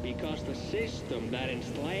 Because the system that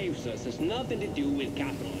enslaves us has nothing to do with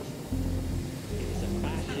capitalism. It is a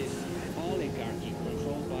fascist oligarchy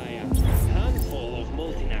controlled by a handful of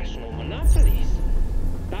multinational monopolies.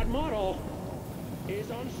 That model is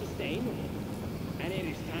unsustainable, and it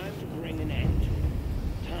is time to bring an end to it.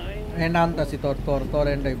 Time end antasi tor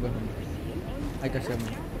end ai behun aita sem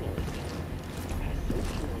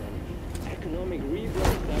economic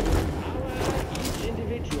rebirth that will allow each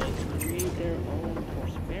individual to create their own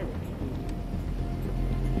prosperity.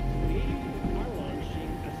 We are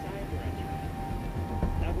launching a cyber attack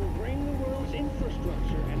that will bring the world's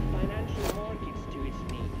infrastructure and financial markets to its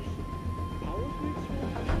knees. Power grids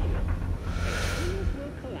will fail, economies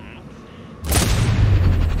will collapse.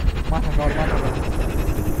 mata kor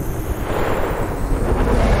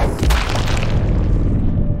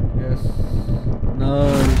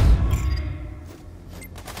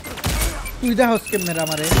তুই দেখাস কেমনে রে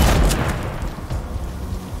আমারে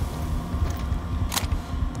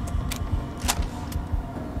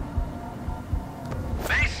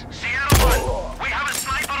Base, Sierra 1. We have a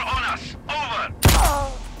sniper on us. Over.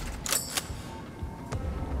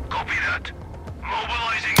 Copy that.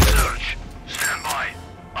 Mobilizing search. Stand by.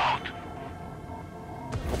 Out.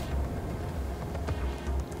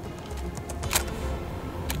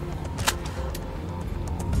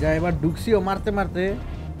 যা এবার ঢুকছিও মারতে মারতে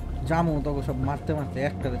জামু তোকে সব মারতে মারতে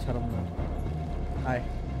একটারে ছাড়ব না আয়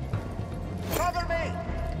Cover me!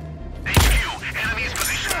 HQ, enemy's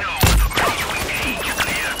position known. Ready to engage.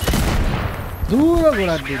 Clear. দূর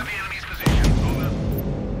গোড়ার দিন Have enemy's position. Over.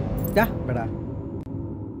 যা বেড়া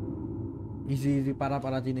ইজি ইজি পারা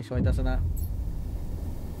পারা জিনিস হইতাছে না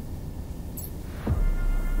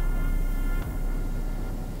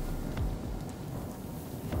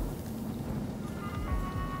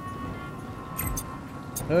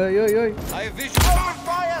ওই ওই ওই I have vision. Open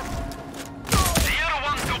fire! Sierra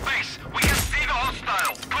 1 to base. We can see the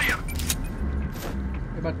hostile. Clear.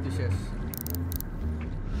 এবার তুই শেষ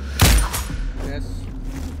শেষ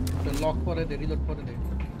লক করে দে রিলোড করে দে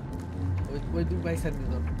ওই ওই দুই বাই সাইড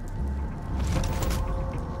দিল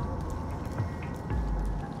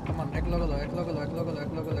কমান এক লগলো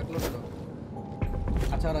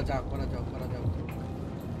আচ্ছা ওরা যাও করা যাও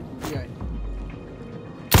কি আয়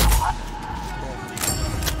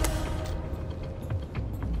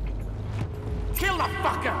Kill the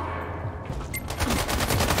fucker!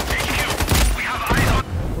 HQ, we have eyes on.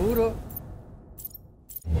 পুরো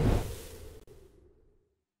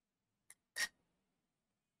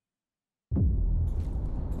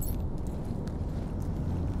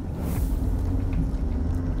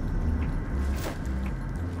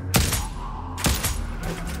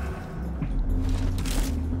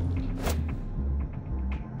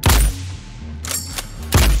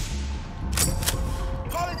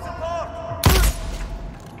Calling support!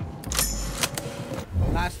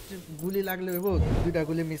 লাস্ট গুলি লাগলে হইবো দুইটা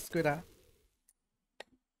গুলি মিস কইরা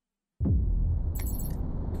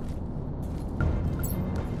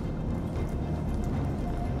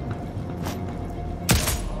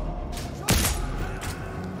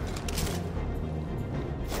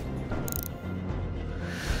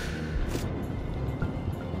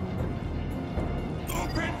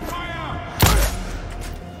Open fire!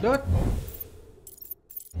 দূর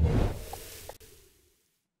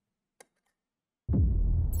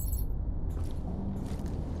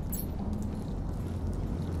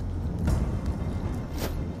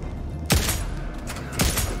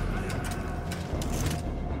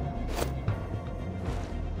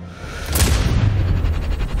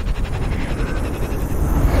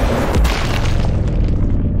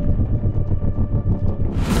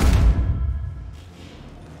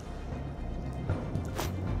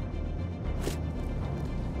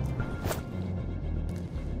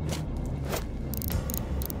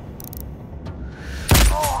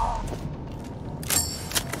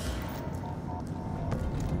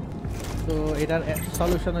তো এটার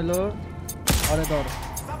সলিউশন হলো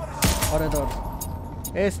অরে ধর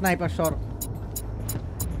এ স্নাইপার সর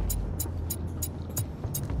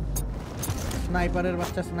স্নাইপারের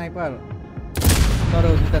বাচ্চা স্নাইপার ধরো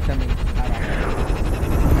দিতেছে আমি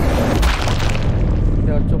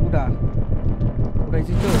চোখটা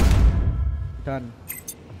উঠাইছি তো ডান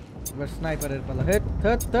এবার স্নাইপারের পালা হেট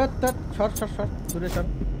সর দূরে সর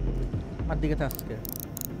আমার দিকে থাকছে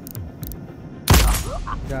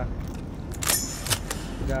যা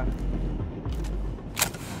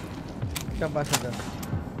শাবাশ যা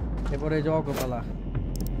এরপরে যাও গোপালা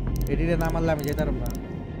এডিরে না মারলে আমি যেতাম না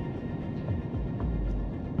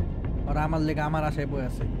আর আমার লেগে আমার আশায় বই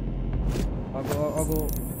আছে অগো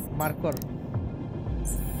মার্ক কর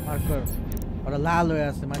ওরা লাল হয়ে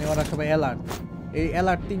আছে মানে ওরা সবাই অ্যালার্ট এই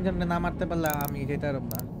অ্যালার্ট তিনজনকে না মারতে পারলে আমি যেতাম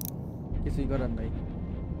না কিছুই করার নাই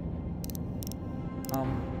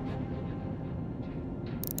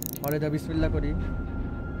ওরে দা বিসমিল্লাহ করি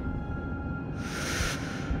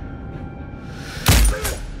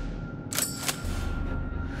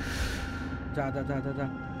যা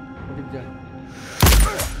ওদিক যা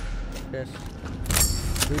বেশ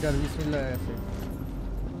দুইটার বিসমিল্লাহ আছে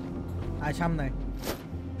আয় সামনে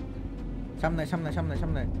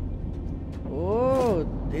ও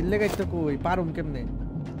এর লেগাই তো কই পারুম কেমনে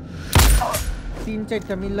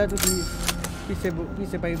 3-4টা মিল্লা যদি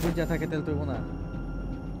পিছে পাই বুঝা থাকে তাহলে তো না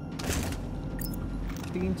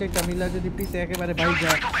 3-4টা মিল্লা যদি পিছে একেবারে ভাই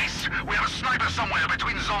যায় To base. We have a sniper somewhere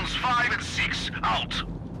between zones 5 and 6. Out.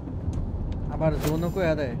 আবার জোনও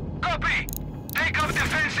কয়া দেয় Copy. Take up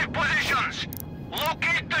defensive positions.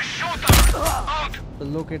 Locate the shooter. Out. তো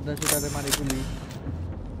লোকের দা সেটারে মারি গুলি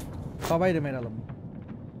সবাই রে মেরালাম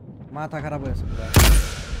মাথা খারাপ হয়ে আছে পুরো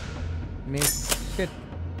মিস শিট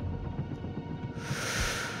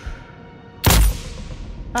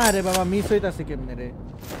আরে বাবা মিস হইতাছে কেমনে রে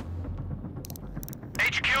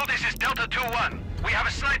HQ, this is Delta 2-1. We have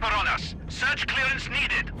a sniper on us. Search clearance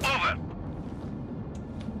needed. Over.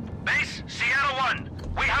 Base, Sierra 1.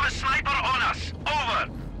 We have a sniper on us. Over.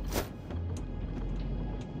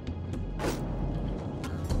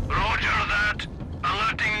 Roger that.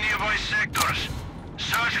 Alerting nearby sectors.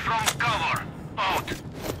 Search from cover. Out.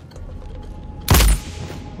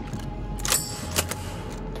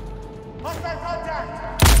 Hostile contact!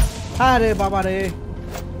 আরে বাবা রে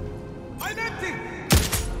I'm empty!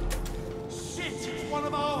 Shit! One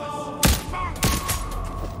of ours! Fuck!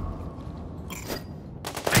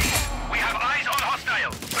 Base, we have eyes on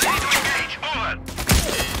hostile. Ready to engage. Over.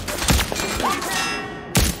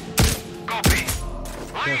 Copy.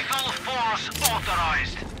 Lethal force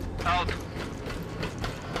authorized. Out.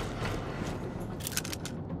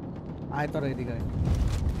 আয় তোর এদিকে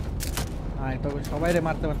আয় তবে সবাই রে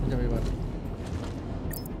মারতে মারতে যাবে এবার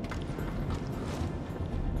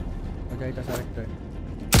যাইতা স্যার একটা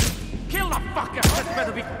Kill the fucker! That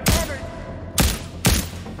better be...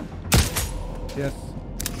 yes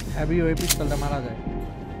heavy ওই পিস্তলটা মারা যায়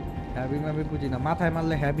হ্যাভি আমি বুঝি না মাথায়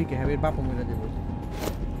মারলে হ্যাভিকে হ্যাভির বাপু মেরে দেবো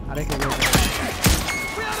আরেকে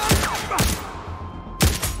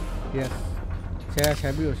ইয়েস শেষ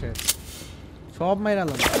হ্যাভিও শেষ সব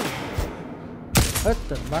মাইরালাম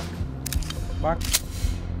বাক বাক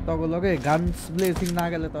তগো লগে গানস ব্লেসিং না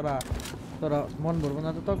গেলে তোরা মন ভরবো না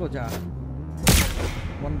তো তগো যা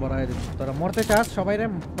মন ভরাই দিবি তোরা মরতে চাস সবাই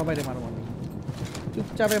রে মারবো আমি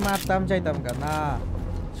চুপচাপে মারতাম চাইতাম গা না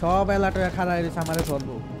সব এলাটো খাড়া হয়ে আমারে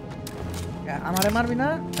ধরবো আমারে মারবি না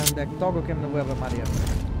দেখ তগো কেমনে বইবে মারি আর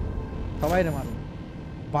সবাই রে মারবো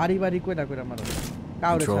বাড়ি বাড়ি কইটা কইরা মারবো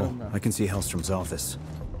কাউরে Control, ছাড়ব না I can see Hellstrom's office,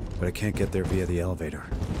 but I can't get there via the elevator.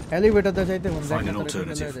 এলিভেটরতে যাইতে মন Find an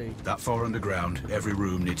alternative. That far underground, every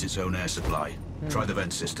room needs its own air supply. Try the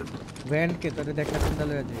vent system. Van কে তোরে দেখলে চিন্তা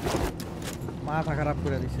লয়ে যাই মাথা খারাপ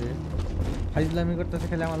করে দিছে ফাইজলামি করতেছে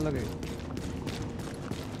খেলে আমার লগে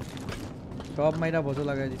সব মাইরা বজো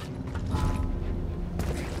লাগাই দিছি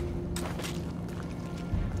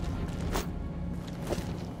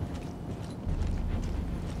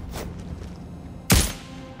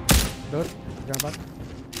দৌড় যা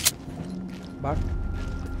বাক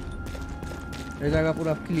এই জায়গা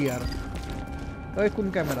পুরো ক্লিয়ার ওই কোন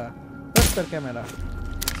ক্যামেরা তোর ক্যামেরা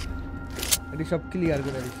এটি সব ক্লিয়ার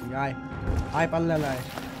করে দিছি আয় আয় পাল্লা আয়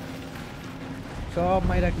সব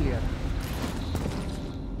মাইরা ক্লিয়ার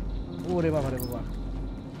ওরে বাবা রে বাবা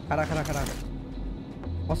খারা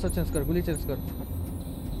অস্ত্র চেঞ্জ কর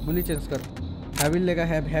গুলি চেঞ্জ কর হ্যাভির লেগা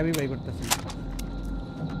হ্যাভি বাই করতেছি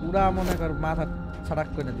পুরা মনে কর মাথা ছাড়াক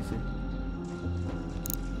করে দিছে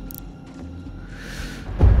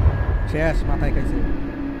শেষ মাথায় খাইছে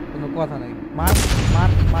কোনো কথা নাই মার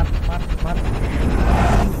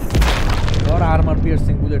তোর আর্মার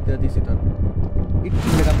পিয়ার্সিং বুলেট দিয়ে দিছি তোর একটু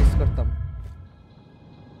লেগা মিস করতাম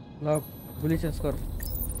লক গুলি চেঞ্জ কর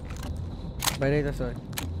বাইরে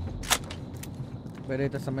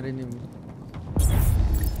যাইতেছে আমার এনিমি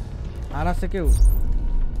আর আছে কেউ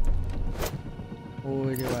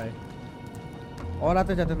ওই যে ভাই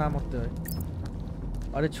ওরাতে যাতে না মরতে হয়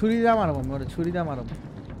আরে ছুরি দিয়ে মারব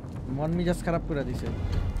মন মিজাজ খারাপ করে দিছে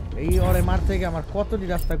এই ওরে মার থেকে আমার কতটি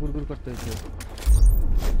রাস্তা গুড়গুড় করতে হয়েছে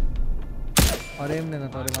আরে এমনি না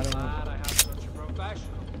তোরে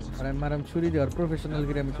মারাম ছুরি দিয়ে আর প্রফেশনাল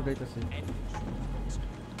গিয়ে আমি ছুটাইতেছি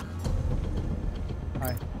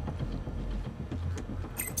high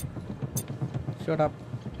shut up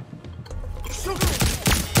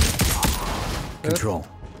Control,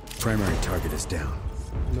 primary target is down.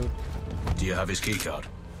 loot Do you have his keycard?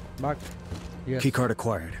 back yes Keycard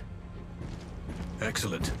acquired.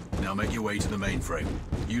 Excellent. Now make your way to the mainframe.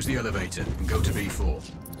 Use the elevator and go to B4.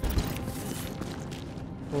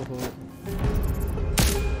 oh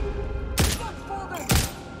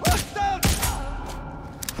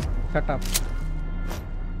shut up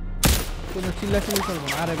কোনো চিল্লাচিল্লি করবো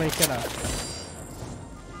না আরে ভাই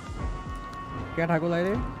কেডা গোলাই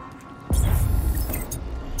রে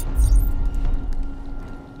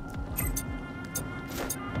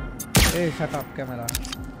এই shut up camera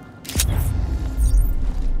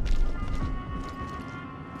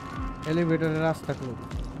এলিভেটরের রাস্তা ক্লোজ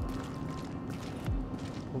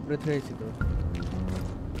উপরে থেকেছি তো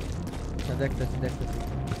দেখতেছি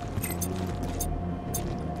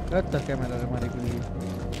একটা ক্যামেরার মারি গুলি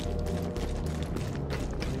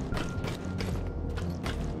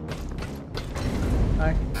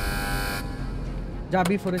যা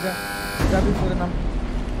বি ফোরে নাম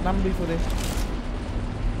নামবি করে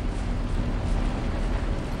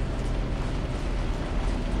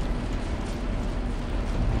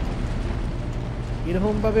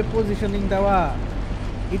এরকম ভাবে পজিশনিং দেওয়া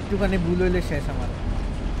একটুখানি ভুল হইলে শেষ আমার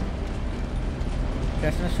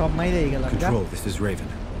শেষ না সব মাইরেই গেল Control, this is Raven.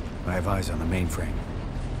 I have eyes on the mainframe.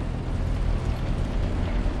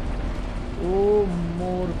 ও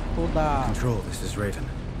মোর খোদা Control, this is Raven.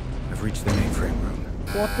 I've reached the mainframe room.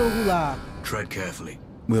 কতগুলা Tread carefully.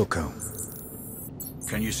 Wilco.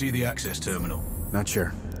 Can you see the access terminal? Not sure.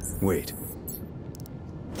 Wait.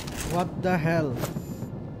 what the hell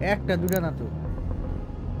একটা দুটা না তো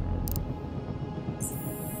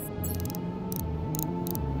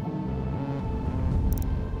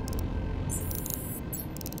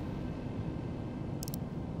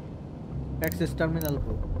access terminal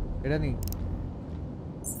ko এটা নেই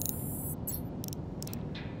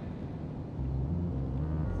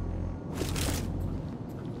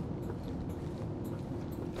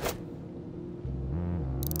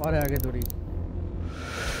और आगे दौड़ी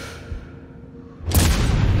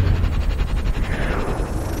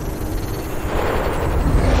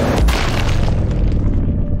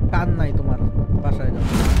कान नहीं तुम्हारा बासाয় যাও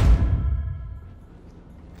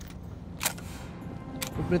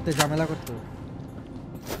উপরেতে ঝামেলা করতে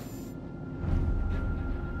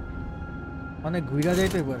অনেক ঘুরা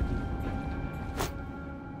যাইতে হবে আর কি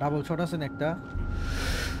ডাবল শট আছে না একটা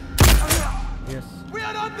yes We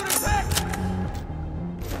are under attack!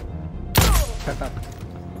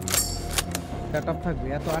 Set up থাকবে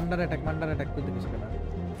এত আন্ডার অ্যাটাক করতে কিছু না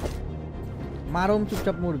মারম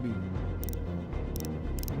চুপচাপ মরবি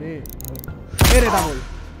এরে ডাবল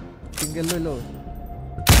সিঙ্গেল লইলো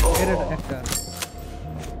এরে একটা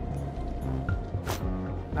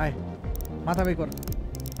আয় মাথা বের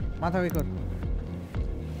কর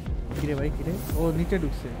কিরে ভাই কিরে ও নিচে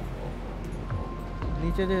ঢুকছে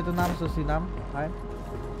নিচে যেহেতু নাম সসি নাম আয়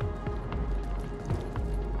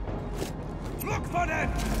Look for them!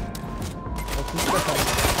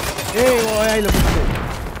 Hey,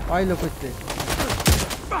 I look at this.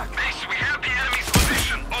 Base, we have the enemy's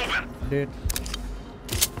position. Over. Dead.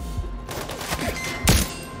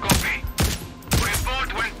 Copy. Report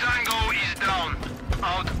when Tango is down.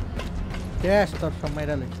 Out. Yes, তোর সব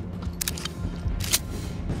মাইরা লেখি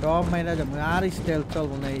সব মাইরা যাবো আর স্টাইল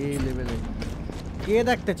চলবো না এই লেভেলে কে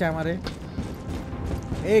দেখতে চায় আমারে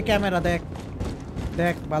এই ক্যামেরা দেখ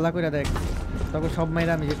ভালো করে দেখ তবে সব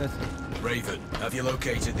মাইরা আমি যেতেছি Raven, have you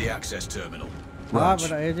located the access terminal? হ্যাঁ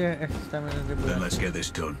বড় এই যে access terminal Then let's get this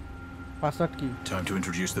done. Password কি Time to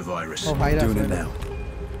introduce the virus. O virus Doing it now.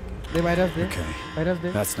 They virus they Okay. Virus they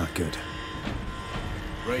That's not good.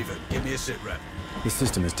 Raven, give me a sit rep. The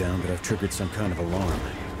system is down, but I've triggered some kind of alarm.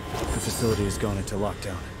 The facility has gone into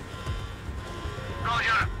lockdown.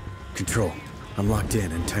 Roger. Control. I'm locked in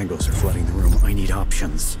and tangos are flooding the room. I need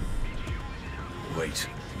options. Wait.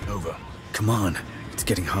 Over. Come on. It's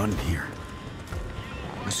getting hot in here.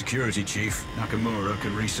 The security chief, Nakamura,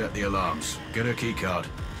 can reset the alarms. Get her keycard.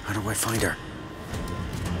 How do I find her?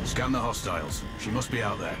 Scan the hostiles. She must be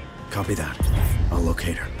out there. Copy that. I'll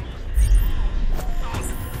locate her.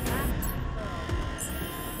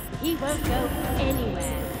 He won't go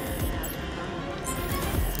anywhere.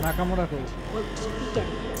 নাকামুরা কই Won't be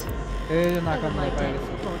getting it. এই যে Over নাকামুরা my pi dead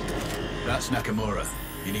গেছে body. That's Nakamura.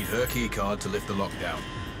 You need her keycard to lift the lockdown.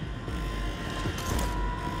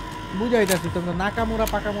 বুঝাইতাছি তোমরা নাকামুরা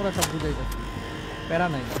পাকামুরা সব বুঝাইতাছি প্যারা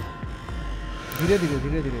নাই ধীরে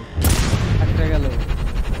ধীরে একটা গেল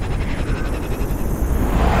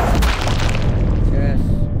শেষ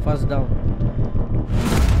first down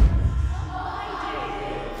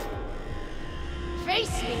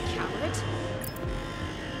Face me, coward.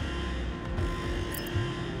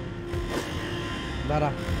 দাঁড়া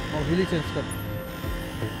ও গুলি চেঞ্জ কর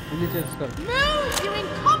Move, you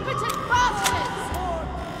incompetent bastards!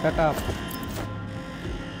 Shut up.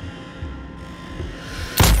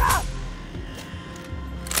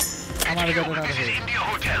 हमारे जाते ना This रहे is India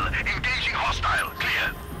Hotel. Engaging hostile. Clear.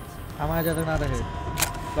 हमारे जाते ना रहे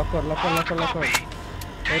लॉक कर Copy.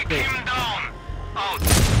 Take Okay. him down. Out.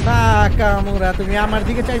 না কামুরা তুমি আমার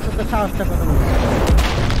দিকে চাইছো তো সাহসটা কথা বলো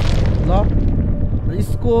লক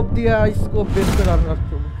স্কোপ বের করে আর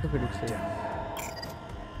তো ফেলছে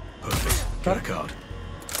Perfect. Get a card.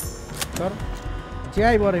 সর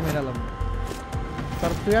যাই বরে মেরালাম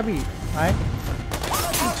সর তুই আবি আয়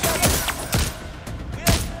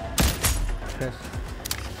শেষ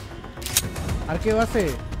আর কেউ আছে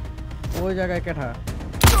ওই জায়গায় কেঠা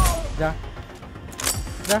যা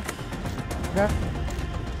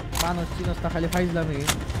মানুষ চিনস না খালি ফাইজলামি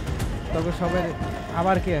তবে সবাই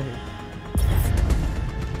আবার কে আছে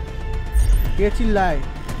কে চিল্লায়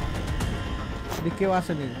কেউ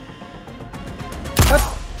আসেনি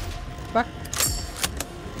বাক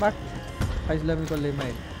বাক ফাইজলামি করলে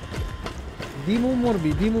মাই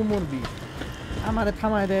দিমু মরবি আমারে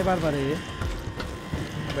থামায় দেয় বারবারে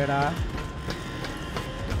বেড়া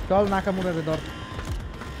চল নাকামুরারে ধর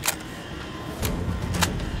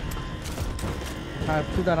আর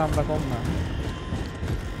তুদার আমরা কম না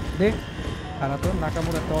দেখ খারাপ তো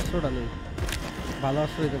নাকামুরা একটা অস্ত্র ডালে ভালো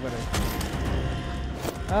অস্ত্র দিতে পারে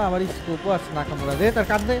আবার স্কোপও আছে নাকামুরা দে তার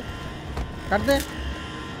কাট দে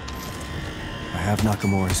I have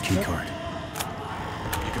Nakamura's keycard.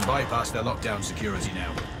 You can bypass their lockdown security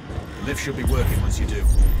now. The lift should be working once you do.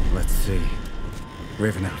 Let's see.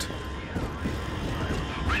 Raven out.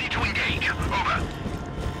 Ready to engage. Over.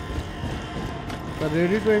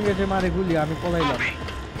 Ready to এঙ্গেজে মারে গুলি আমি পলাইলাম Copy.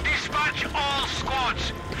 Dispatch all squads.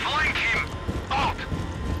 Flank him. Out.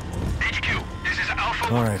 HQ, this is Alpha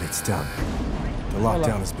 1. All right, it's done. The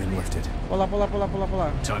lockdown has been lifted. পলা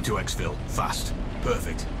Time to exfil. Fast.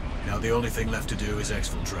 Perfect. Now the only thing left to do is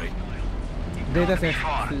exfiltrate. Data set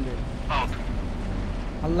Out.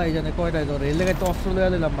 আল্লাহ জানে কয়টায় ধরে এর লেগে তো অস্ত্র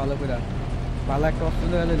লয়ে নিলাম ভালো করে ভালো একটা অস্ত্র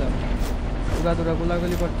লয়ে নিলাম পুরা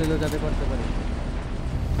গোলাগুলি করতে হলেও যাতে করতে পারি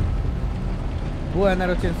বো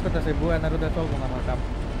এনারও চেঞ্জ করতেছে বো এনারও দিয়ে চলবো না আমার কাম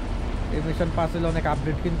এই মিশন পাস হলে অনেক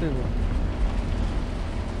আপডেট কিনতে হইব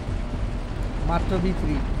মাত্র B3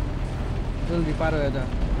 জলদি পার হয়ে যা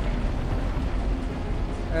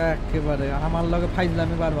একেবারে আমার লগে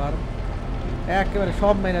ফাইজলামি বারবার একেবারে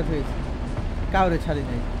সব মেহনত হয়েছে কাউরে ছাড়ি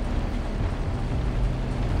নাই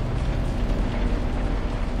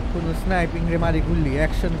কোনো স্নাইপিং রে মারি গুলি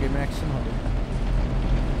অ্যাকশন গেম অ্যাকশন হবে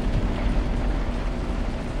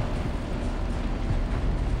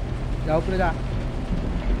যাও উপরে যা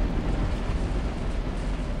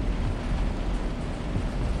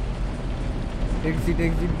এক্সিট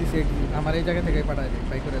দিছে এক্সিট আমার এই জায়গা থেকে পাঠায় দে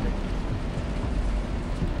ট্রাই করে দে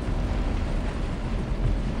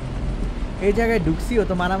এই জায়গায় ঢুকছিও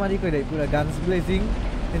তো মারামারি করে পুরো গানস ব্লেজিং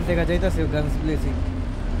তিন থেকে যাইতাছে গানস ব্লেজিং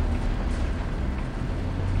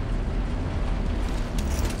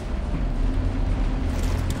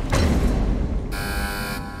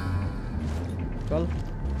চল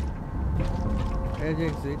এই যে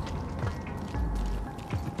এক্সিট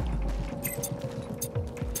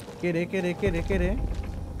কে রে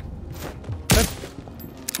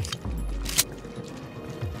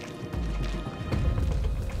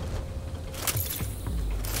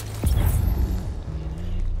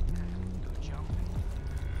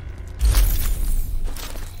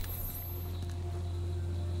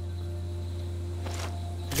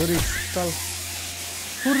Doris, চল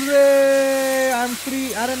হুররে আই এম ফ্রি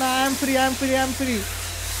আরে না আই এম ফ্রি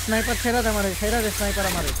স্নাইপার ছেড়া দে স্নাইপার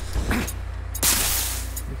আমারে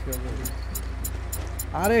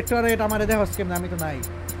আরে একটু আরে এটা আমারে দেখো কেমনে আমি তো নাই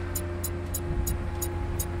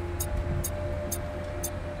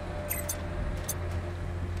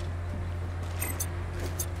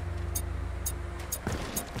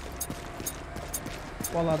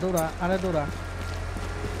পলা দৌড়া আরে দৌড়া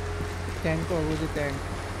ট্যাঙ্ক করবো যে ট্যাঙ্ক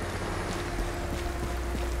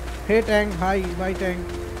হে ট্যাঙ্ক ভাই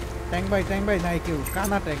ট্যাঙ্ক ভাই নাই কেউ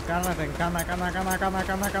কানা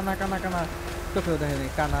চোখেও দেখে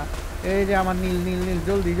নেই কানা এই যে আমার নীল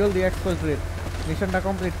জলদি এক্সপালট্রেট মিশনটা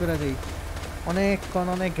কমপ্লিট করে দেই অনেক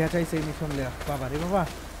ঘেঁচাইছে এই মিশন লেয়া বাবা রে বাবা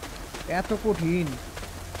এত কঠিন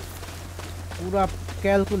পুরা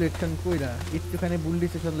ক্যালকুলেশন কইরা একটুখানি বুল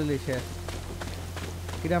ডিসিশন লইলে শেষ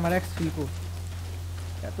কিরা আমার এক্স ফিলকো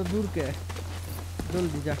এত দূর কে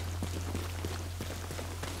জলদি যা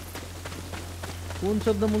কোন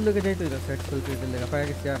শব্দ মূল্যকে যাইতে হইতাছে এক্সপালট্রেটের লেগা পায়া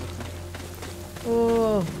গেছি আর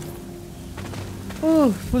ও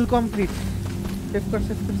ফুল কমপ্লিট সেভ কর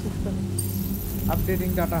আপডেটিং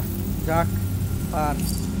ডাটা যাক আর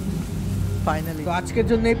ফাইনালি তো আজকের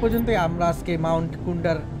জন্য এই পর্যন্তই আমরা আজকে মাউন্ট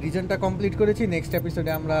কুন্ডার রিজনটা কমপ্লিট করেছি নেক্সট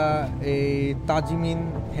এপিসোডে আমরা এই তাজিমিন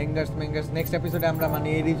হ্যাঙ্গার্স নেক্সট এপিসোডে আমরা মানে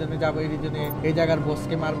এই রিজনে যাবো এই রিজনে এই জায়গার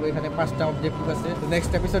বসকে মারবো এখানে 5টা অবজেক্টিভ আছে তো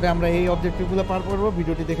নেক্সট এপিসোডে আমরা এই অবজেক্টিভগুলো পার করবো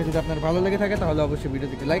ভিডিওটি দেখে যদি আপনার ভালো লেগে থাকে তাহলে অবশ্যই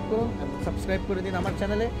ভিডিওটিকে লাইক করুন এবং সাবস্ক্রাইব করে দিন আমার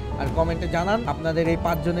চ্যানেলে আর কমেন্টে জানান আপনাদের এই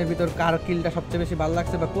 5 জনের ভিতর কার কিলটা সবচেয়ে বেশি ভালো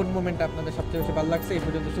লাগছে বা কোন মোমেন্টটা আপনাদের সবচেয়ে বেশি ভালো লাগছে এই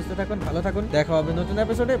পর্যন্ত সুস্থ থাকুন ভালো থাকুন দেখা হবে নতুন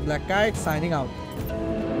এপিসোডে ব্ল্যাক কাইট সাইনিং আউট